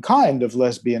certain kind of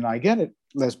lesbian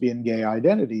gay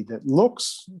identity that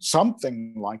looks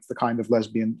something like the kind of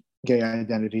lesbian gay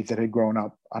identity that had grown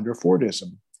up under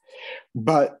Fordism.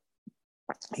 But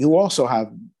you also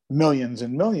have millions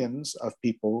and millions of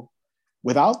people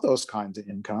without those kinds of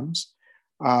incomes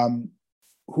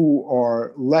who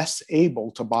are less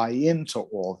able to buy into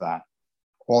all that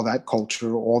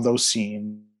culture, all those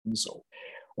scenes,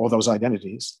 all those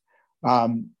identities.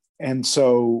 And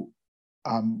so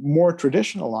more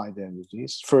traditional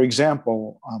identities, for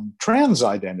example, trans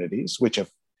identities, which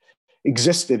have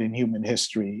existed in human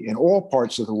history in all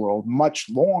parts of the world much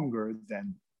longer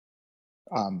than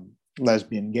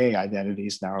lesbian gay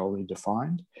identities narrowly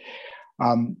defined.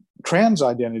 Trans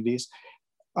identities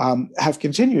have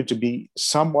continued to be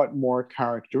somewhat more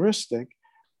characteristic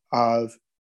of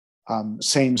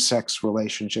same-sex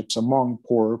relationships among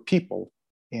poorer people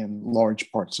in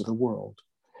large parts of the world.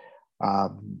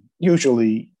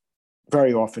 Usually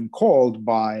very often called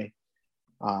by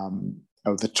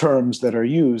the terms that are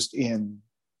used in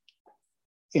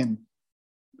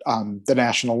the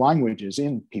national languages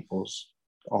in people's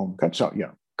own countries. So,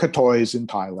 Katoys in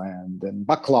Thailand and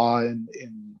Bakla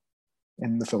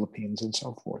in the Philippines and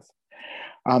so forth.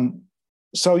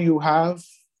 So you have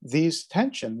these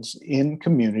tensions in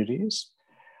communities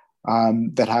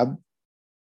that have,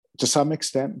 to some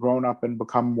extent, grown up and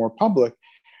become more public,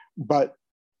 but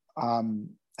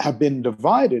have been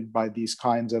divided by these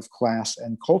kinds of class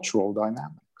and cultural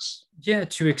dynamics. Yeah,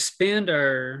 to expand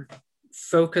our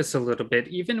focus a little bit,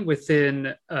 even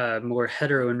within more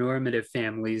heteronormative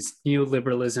families,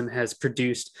 neoliberalism has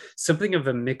produced something of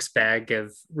a mixed bag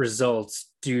of results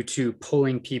due to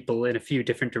pulling people in a few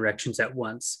different directions at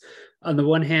once. On the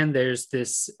one hand, there's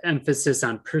this emphasis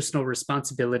on personal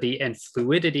responsibility and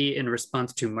fluidity in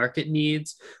response to market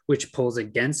needs, which pulls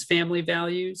against family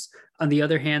values. On the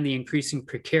other hand, the increasing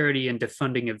precarity and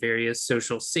defunding of various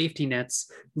social safety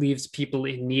nets leaves people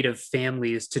in need of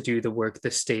families to do the work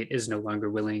the state is no longer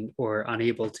willing or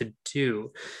unable to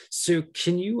do. So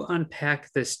can you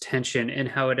unpack this tension and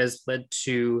how it has led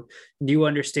to new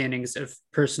understandings of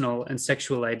personal and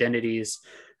sexual identities,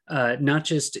 not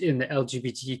just in the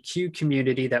LGBTQ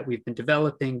community that we've been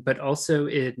developing, but also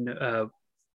in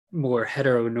more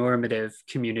heteronormative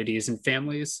communities and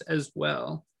families as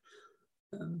well?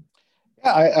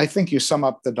 Yeah, I think you sum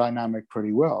up the dynamic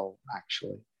pretty well,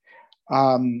 actually.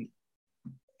 And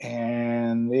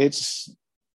it's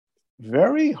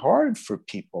very hard for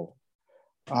people.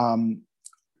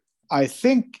 I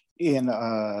think in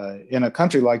a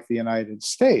country like the United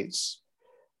States,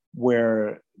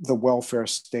 where the welfare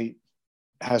state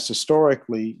has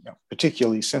historically,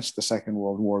 particularly since the Second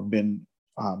World War, been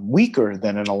weaker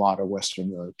than in a lot of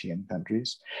Western European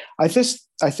countries, I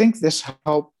think this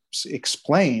helps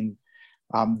explain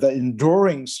the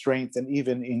enduring strength and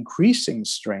even increasing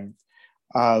strength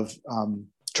of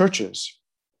churches,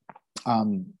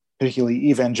 particularly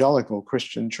evangelical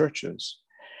Christian churches,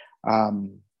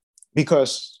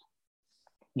 because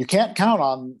you can't count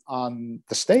on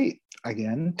the state,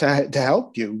 again, to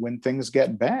help you when things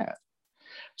get bad.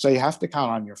 So you have to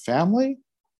count on your family,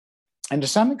 and to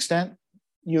some extent,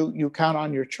 you count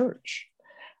on your church.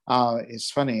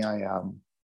 It's funny, I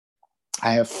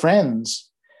have friends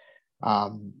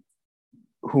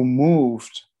who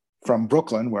moved from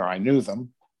Brooklyn, where I knew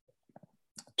them,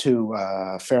 to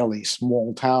a fairly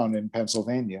small town in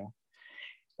Pennsylvania.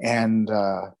 And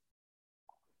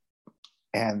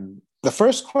the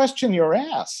first question you're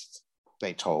asked,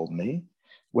 they told me,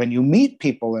 when you meet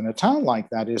people in a town like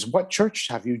that is, what church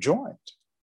have you joined?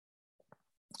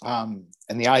 And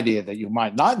the idea that you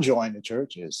might not join a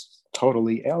church is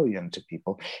totally alien to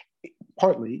people.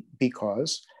 partly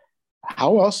because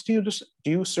how else do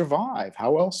you survive?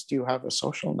 How else do you have a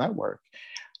social network?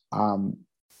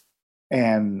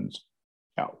 And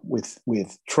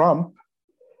with Trump,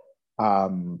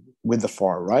 with the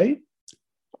far right,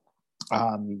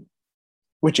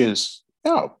 which is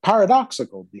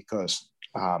paradoxical because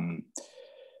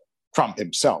Trump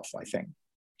himself, I think,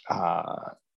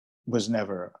 was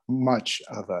never much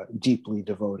of a deeply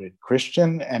devoted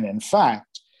Christian. And in fact,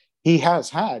 he has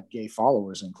had gay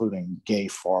followers, including gay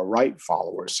far-right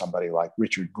followers. Somebody like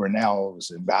Richard Grenell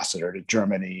was ambassador to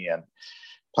Germany and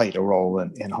played a role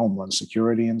in Homeland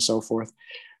Security and so forth.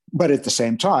 But at the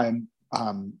same time,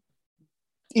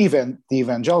 even the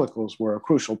evangelicals were a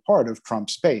crucial part of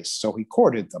Trump's base, so he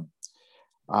courted them.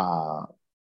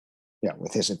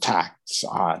 With his attacks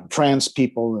on trans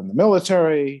people in the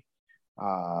military,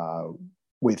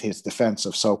 with his defense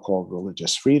of so-called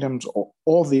religious freedoms,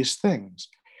 all these things.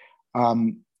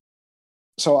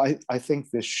 So I think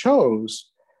this shows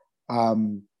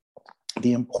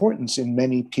the importance in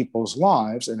many people's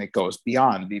lives, and it goes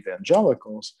beyond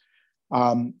evangelicals,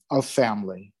 of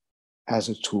family as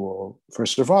a tool for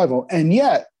survival. And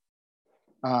yet,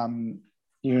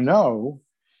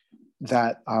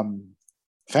 that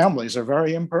families are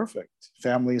very imperfect.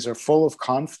 Families are full of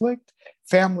conflict.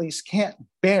 Families can't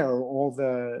bear all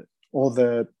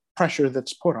the pressure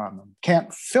that's put on them,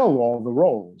 can't fill all the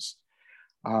roles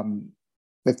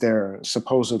that they're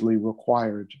supposedly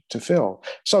required to fill.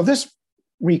 So this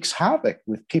wreaks havoc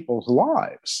with people's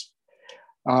lives.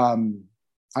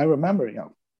 I remember,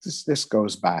 this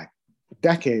goes back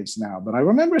decades now, but I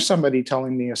remember somebody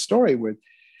telling me a story with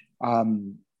a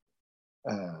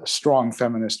strong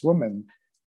feminist woman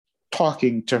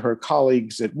talking to her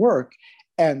colleagues at work,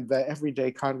 and the everyday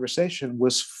conversation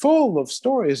was full of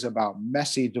stories about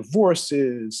messy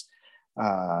divorces,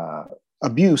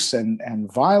 abuse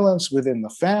and violence within the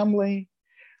family.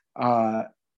 And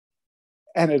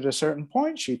at a certain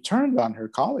point, she turned on her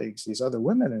colleagues, these other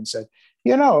women, and said,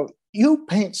 you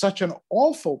paint such an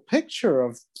awful picture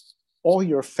of all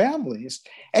your families,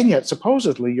 and yet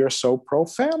supposedly you're so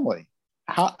pro-family.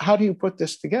 How do you put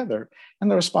this together?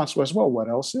 And the response was, well, what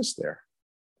else is there?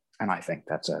 And I think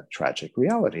that's a tragic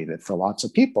reality, that for lots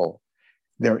of people,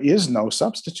 there is no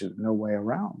substitute, no way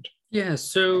around. Yeah,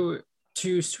 so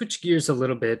to switch gears a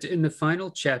little bit, in the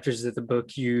final chapters of the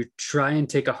book, you try and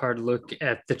take a hard look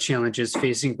at the challenges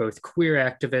facing both queer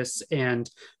activists and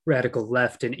radical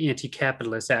left and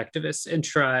anti-capitalist activists, and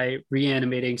try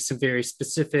reanimating some very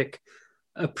specific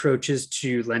approaches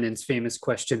to Lenin's famous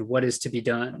question, what is to be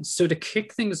done? So to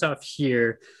kick things off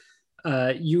here,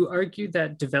 you argue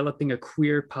that developing a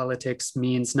queer politics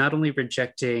means not only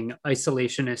rejecting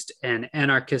isolationist and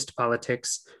anarchist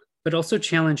politics, but also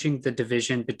challenging the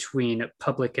division between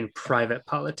public and private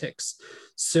politics.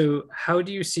 So how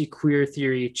do you see queer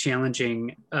theory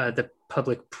challenging the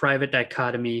public-private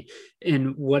dichotomy,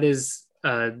 and what is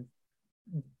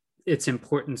its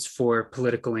importance for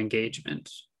political engagement?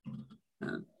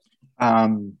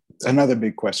 Another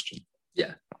big question.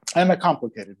 Yeah. And a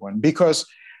complicated one, because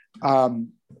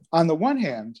on the one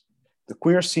hand, the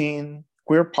queer scene,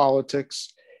 queer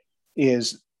politics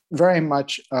is very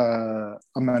much a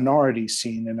minority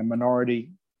scene and a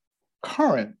minority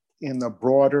current in the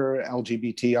broader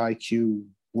LGBTIQ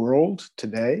world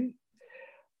today,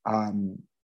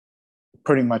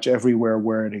 pretty much everywhere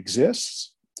where it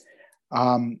exists.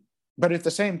 But at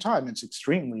the same time, it's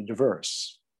extremely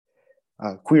diverse.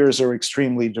 Queers are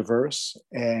extremely diverse,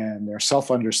 and their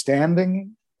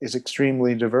self-understanding is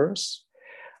extremely diverse.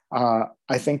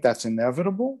 I think that's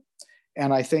inevitable.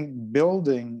 And I think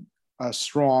building a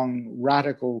strong,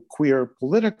 radical, queer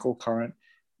political current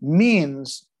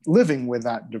means living with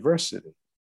that diversity.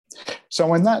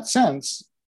 So in that sense,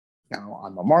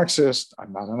 I'm a Marxist,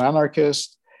 I'm not an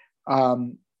anarchist.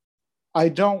 I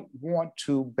don't want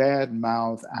to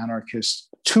badmouth anarchists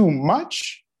too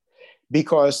much,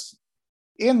 because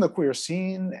in the queer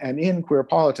scene and in queer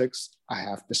politics, I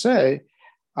have to say,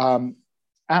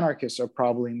 anarchists are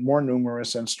probably more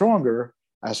numerous and stronger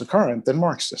as a current than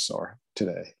Marxists are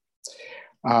today.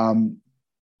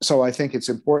 So I think it's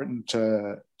important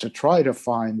to try to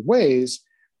find ways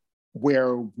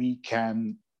where we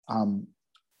can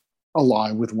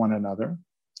ally with one another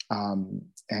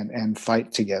and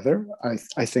fight together.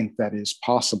 I think that is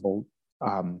possible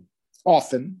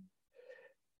often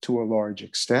to a large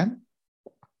extent,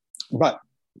 but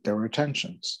there are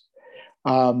tensions.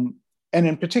 And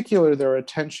in particular, there are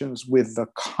tensions with the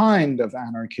kind of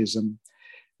anarchism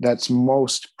that's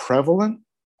most prevalent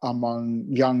among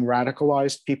young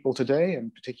radicalized people today,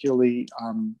 and particularly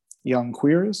young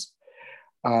queers.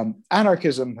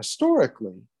 Anarchism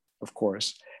historically of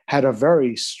course, had a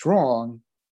very strong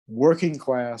working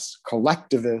class,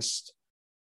 collectivist,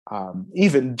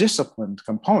 even disciplined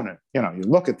component. You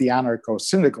look at the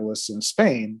anarcho-syndicalists in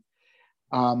Spain,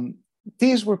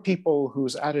 these were people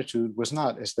whose attitude was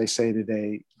not, as they say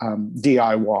today,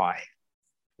 DIY.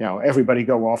 Everybody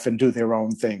go off and do their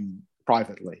own thing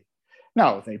privately.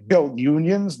 No, they built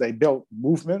unions, they built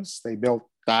movements, they built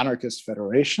the Anarchist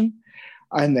Federation,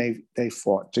 and they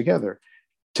fought together.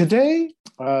 Today,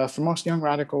 for most young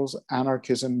radicals,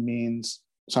 anarchism means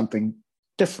something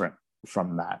different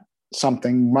from that,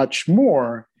 something much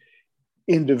more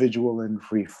individual and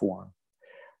free form.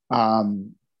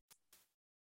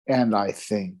 And I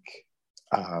think,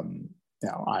 I'm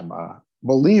a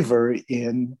believer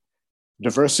in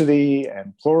diversity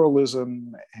and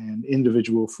pluralism and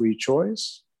individual free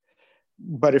choice.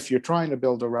 But if you're trying to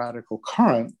build a radical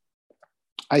current,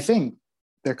 I think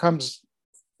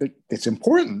it's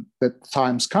important that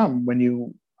times come when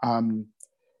you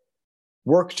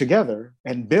work together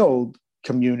and build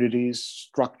communities,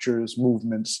 structures,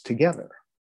 movements together.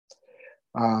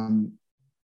 And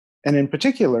in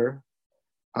particular,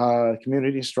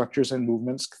 community structures and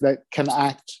movements that can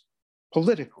act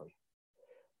politically.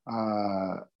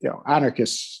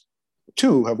 Anarchists,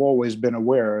 too, have always been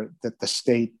aware that the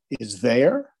state is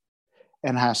there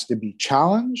and has to be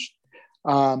challenged.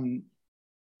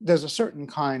 There's a certain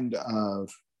kind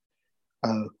of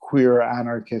queer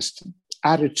anarchist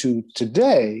attitude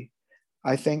today,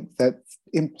 I think, that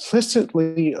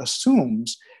implicitly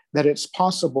assumes that it's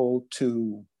possible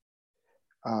to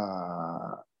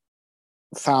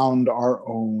found our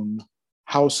own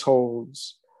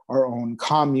households, our own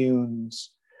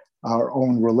communes, our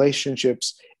own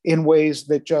relationships in ways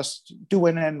that just do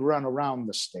an end run around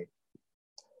the state.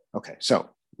 Okay, so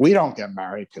we don't get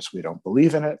married because we don't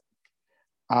believe in it.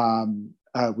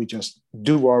 We just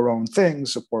do our own thing,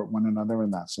 support one another,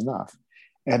 and that's enough.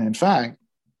 And in fact,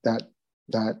 that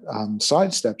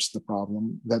sidesteps the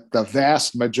problem that the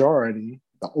vast majority,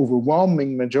 the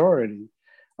overwhelming majority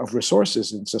of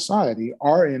resources in society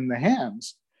are in the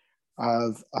hands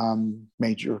of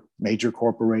major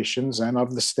corporations and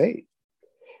of the state.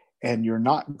 And you're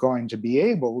not going to be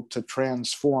able to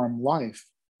transform life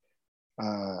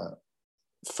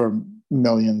for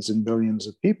millions and billions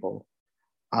of people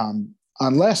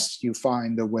unless you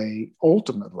find a way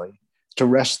ultimately to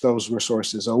wrest those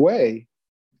resources away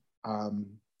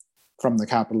from the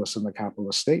capitalists and the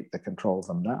capitalist state that control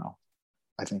them now.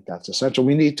 I think that's essential.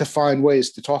 We need to find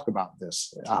ways to talk about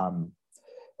this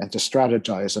and to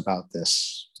strategize about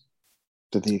this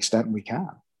to the extent we can.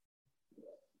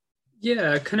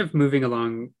 Yeah, kind of moving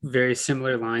along very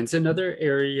similar lines. Another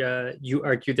area you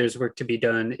argue there's work to be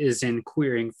done is in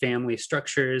queering family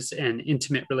structures and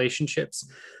intimate relationships.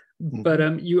 Mm-hmm.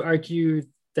 But you argue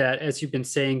that, as you've been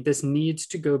saying, this needs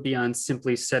to go beyond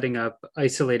simply setting up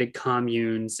isolated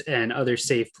communes and other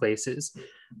safe places.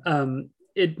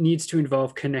 It needs to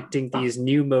involve connecting these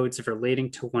new modes of relating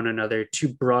to one another to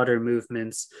broader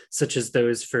movements, such as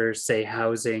those for, say,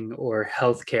 housing or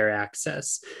healthcare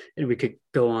access. And we could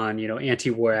go on,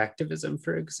 anti-war activism,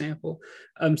 for example.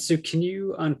 So can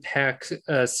you unpack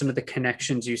some of the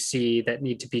connections you see that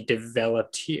need to be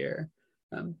developed here?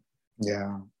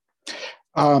 Yeah.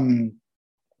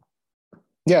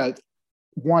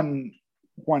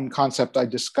 One concept I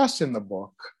discuss in the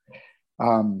book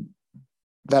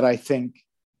that I think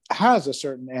has a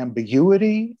certain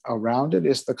ambiguity around it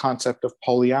is the concept of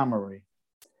polyamory.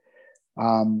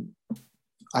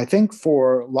 I think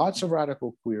for lots of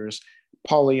radical queers,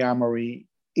 polyamory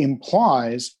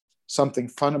implies something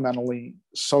fundamentally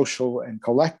social and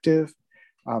collective,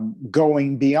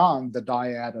 going beyond the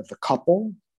dyad of the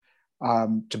couple,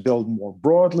 to build more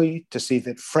broadly, to see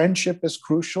that friendship is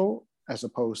crucial as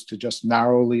opposed to just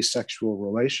narrowly sexual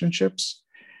relationships.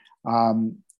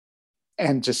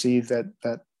 And to see that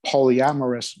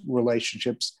polyamorous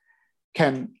relationships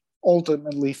can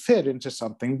ultimately fit into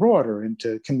something broader,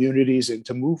 into communities,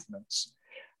 into movements.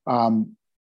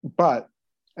 But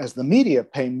as the media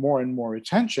pay more and more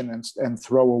attention and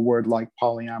throw a word like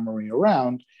polyamory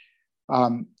around,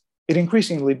 it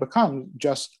increasingly becomes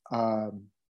just a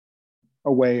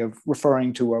way of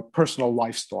referring to a personal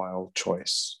lifestyle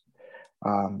choice.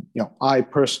 I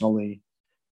personally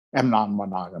am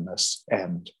non-monogamous,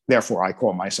 and therefore I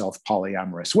call myself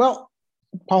polyamorous. Well,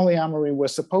 polyamory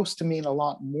was supposed to mean a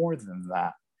lot more than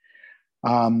that.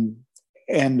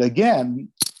 And again,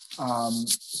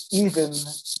 even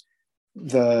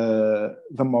the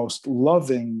most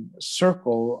loving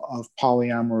circle of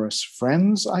polyamorous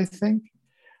friends, I think,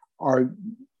 are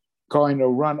going to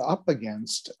run up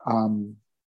against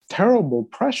terrible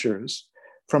pressures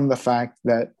from the fact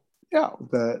that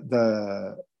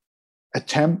the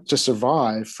attempt to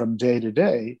survive from day to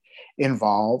day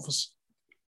involves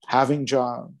having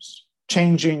jobs,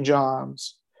 changing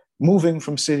jobs, moving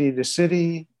from city to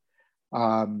city,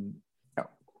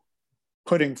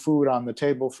 putting food on the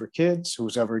table for kids,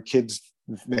 whoever kids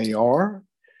they are.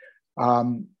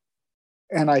 And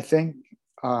I think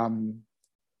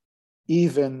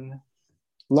even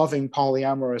loving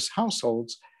polyamorous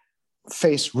households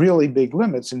face really big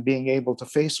limits in being able to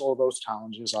face all those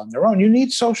challenges on their own. You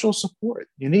need social support.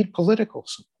 You need political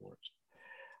support.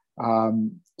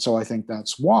 So I think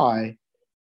that's why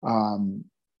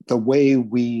the way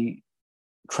we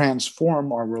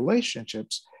transform our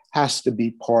relationships has to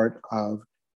be part of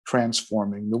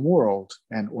transforming the world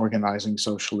and organizing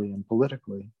socially and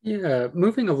politically. Yeah,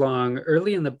 moving along,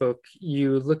 early in the book,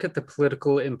 you look at the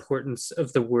political importance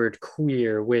of the word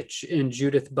queer, which in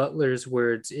Judith Butler's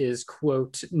words is,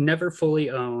 quote, never fully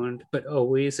owned, but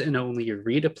always and only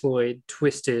redeployed,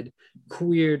 twisted,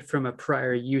 queered from a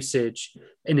prior usage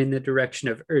and in the direction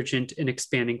of urgent and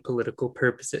expanding political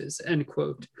purposes, end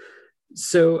quote.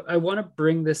 So I want to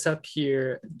bring this up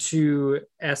here to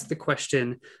ask the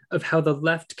question of how the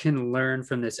left can learn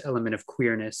from this element of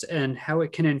queerness and how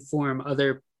it can inform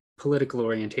other political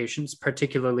orientations,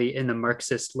 particularly in the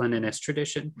Marxist-Leninist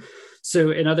tradition.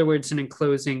 So in other words, and in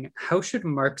closing, how should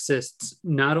Marxists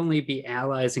not only be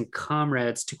allies and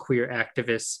comrades to queer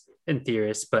activists and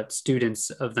theorists, but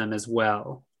students of them as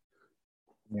well?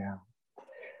 Yeah.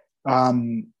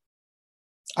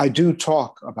 I do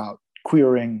talk about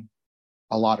queering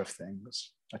a lot of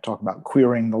things. I talk about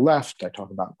queering the left. I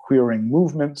talk about queering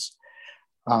movements.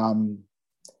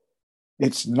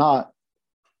 It's not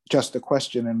just a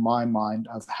question in my mind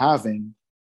of having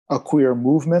a queer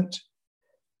movement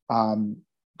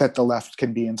that the left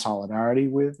can be in solidarity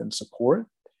with and support,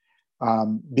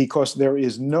 because there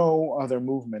is no other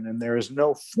movement and there is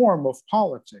no form of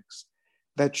politics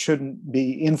that shouldn't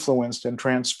be influenced and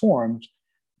transformed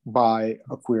by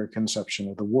a queer conception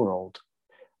of the world.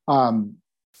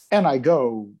 And I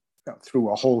go through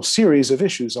a whole series of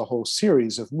issues, a whole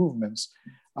series of movements.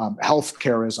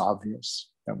 Healthcare is obvious,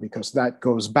 because that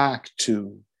goes back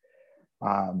to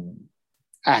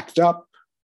ACT UP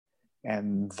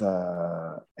and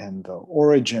the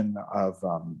origin of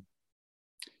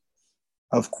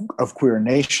Queer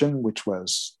Nation, which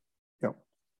was the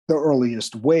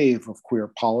earliest wave of queer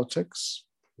politics,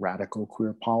 radical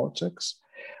queer politics.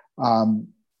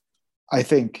 I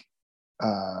think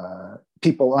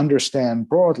people understand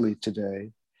broadly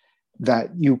today that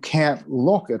you can't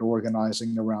look at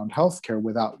organizing around healthcare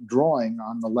without drawing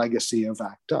on the legacy of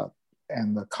ACT UP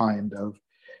and the kind of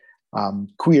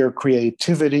queer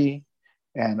creativity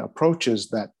and approaches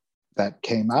that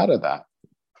came out of that.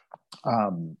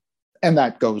 And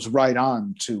that goes right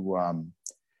on to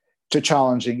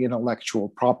challenging intellectual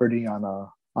property on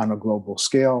a global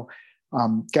scale.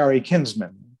 Gary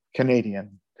Kinsman,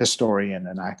 Canadian historian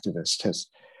and activist, has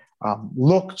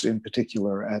looked in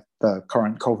particular at the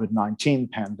current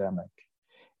COVID-19 pandemic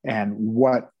and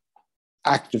what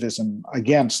activism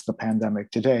against the pandemic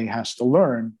today has to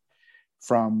learn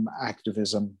from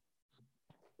activism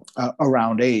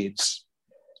around AIDS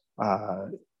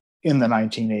in the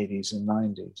 1980s and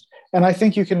 90s. And I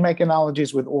think you can make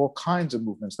analogies with all kinds of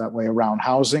movements that way around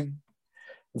housing.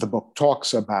 The book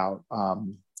talks about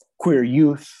queer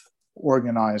youth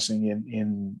organizing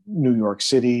in New York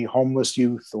City, homeless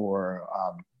youth or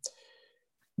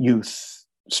youth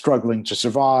struggling to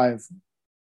survive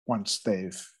once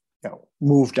they've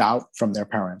moved out from their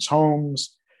parents'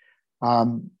 homes.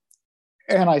 And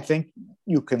I think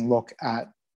you can look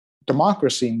at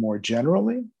democracy more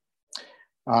generally,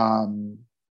 and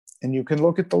you can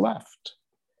look at the left.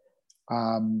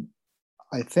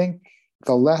 I think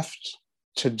the left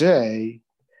today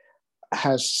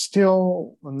has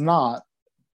still not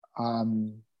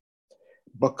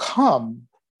become,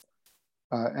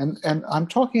 and I'm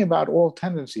talking about all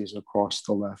tendencies across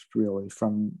the left, really,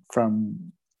 from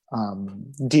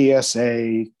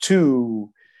DSA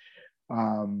to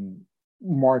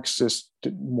Marxist,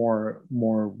 more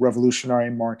revolutionary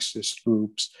Marxist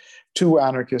groups, to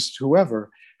anarchists, whoever.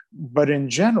 But in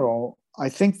general, I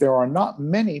think there are not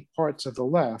many parts of the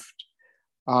left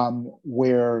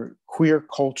where queer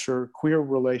culture, queer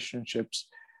relationships,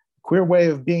 queer way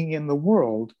of being in the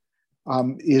world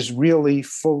is really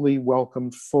fully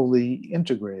welcomed, fully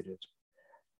integrated.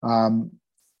 And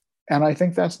I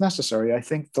think that's necessary. I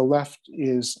think the left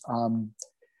is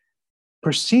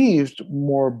perceived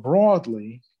more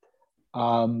broadly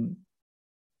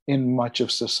in much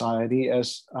of society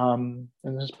as, and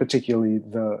this is particularly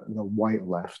the white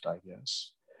left, I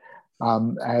guess,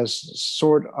 as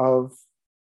sort of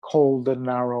cold and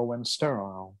narrow and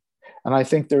sterile. And I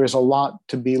think there is a lot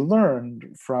to be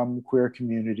learned from queer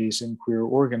communities and queer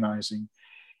organizing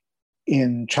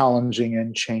in challenging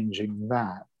and changing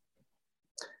that.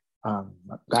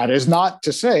 That is not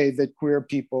to say that queer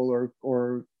people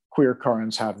or queer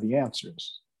currents have the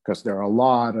answers, because there are a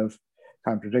lot of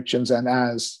contradictions. And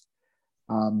as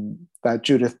that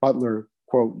Judith Butler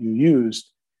quote you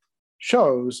used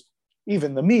shows,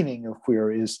 even the meaning of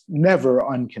queer is never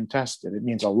uncontested. It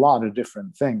means a lot of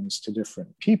different things to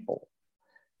different people.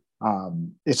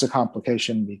 It's a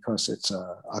complication because it's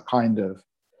a kind of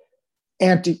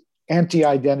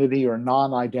anti-identity or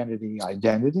non-identity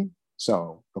identity.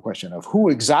 So the question of who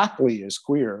exactly is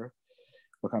queer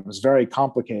becomes very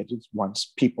complicated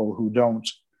once people who don't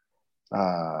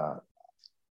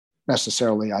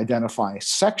necessarily identify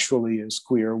sexually as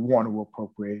queer want to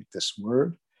appropriate this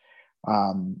word.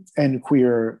 And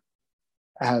queer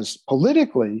has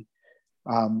politically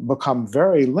become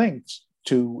very linked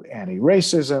to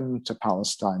anti-racism, to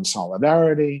Palestine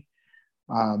solidarity,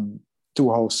 to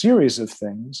a whole series of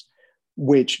things,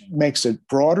 which makes it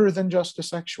broader than just a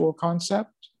sexual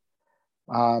concept,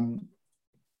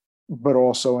 but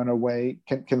also in a way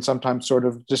can sometimes sort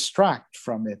of distract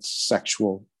from its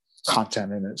sexual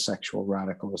content and its sexual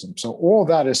radicalism. So all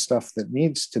that is stuff that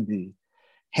needs to be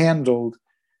handled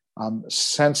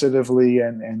sensitively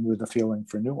and with a feeling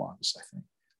for nuance, I think.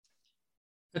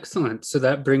 Excellent. So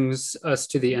that brings us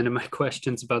to the end of my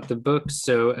questions about the book.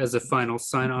 So as a final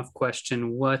sign-off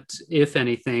question, what, if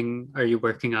anything, are you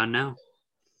working on now?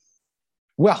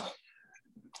 Well,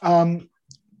 I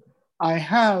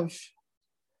have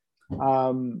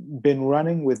been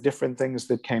running with different things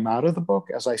that came out of the book.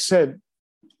 As I said,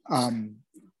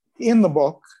 in the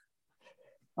book,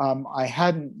 I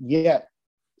hadn't yet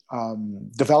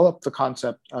developed the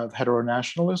concept of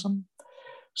heteronationalism.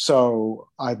 So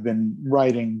I've been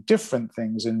writing different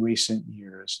things in recent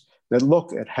years that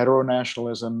look at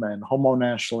heteronationalism and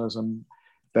homonationalism,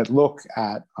 that look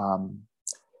at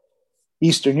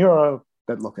Eastern Europe,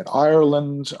 that look at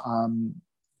Ireland,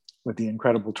 with the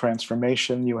incredible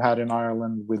transformation you had in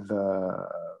Ireland with the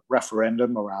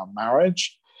referendum around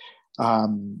marriage,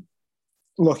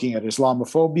 looking at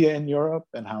Islamophobia in Europe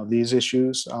and how these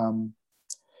issues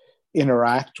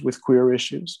interact with queer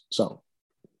issues. So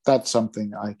that's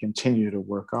something I continue to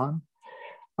work on.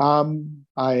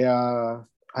 I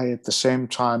at the same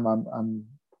time, I'm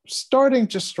starting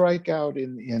to strike out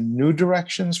in new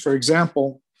directions. For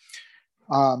example,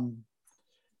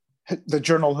 the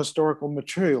journal Historical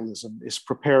Materialism is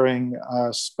preparing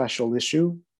a special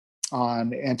issue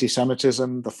on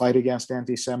anti-Semitism, the fight against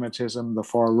anti-Semitism, the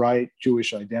far right,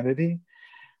 Jewish identity.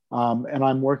 And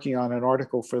I'm working on an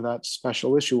article for that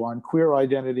special issue on queer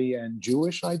identity and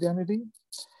Jewish identity,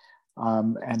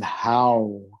 and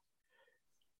how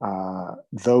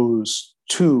those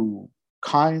two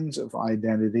kinds of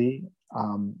identity,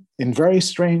 in very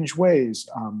strange ways,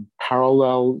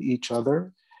 parallel each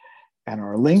other and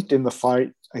are linked in the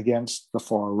fight against the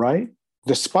far right,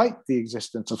 despite the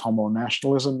existence of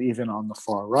homonationalism, even on the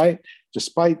far right,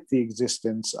 despite the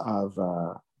existence of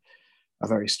a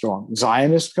very strong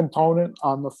Zionist component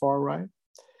on the far right.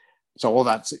 So all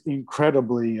that's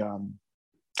incredibly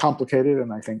complicated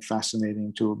and I think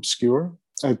fascinating to explore.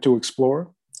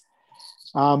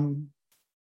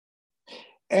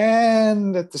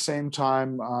 And at the same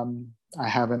time, I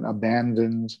haven't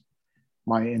abandoned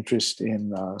my interest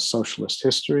in socialist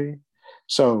history.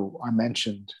 So I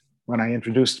mentioned when I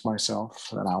introduced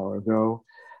myself an hour ago,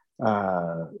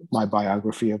 my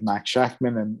biography of Max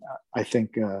Shachtman, and I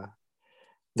think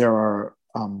there are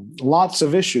lots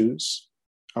of issues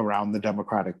around the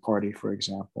Democratic Party, for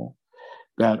example,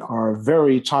 that are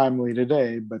very timely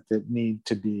today, but that need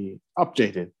to be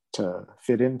updated to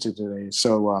fit into today.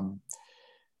 So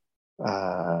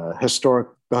the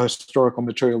Historical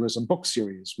Materialism book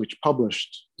series, which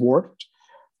published Warped,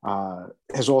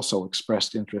 has also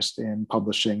expressed interest in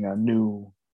publishing a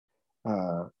new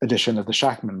edition of the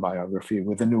Shachtman biography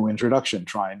with a new introduction,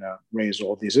 trying to raise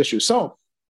all these issues. So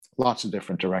lots of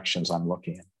different directions I'm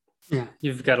looking in. Yeah,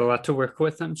 you've got a lot to work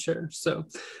with, I'm sure. So,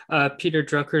 Peter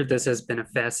Drucker, this has been a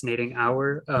fascinating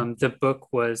hour. The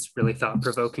book was really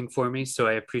thought-provoking for me, so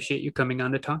I appreciate you coming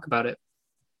on to talk about it.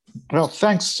 Well,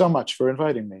 thanks so much for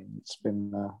inviting me. It's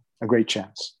been a great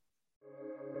chance.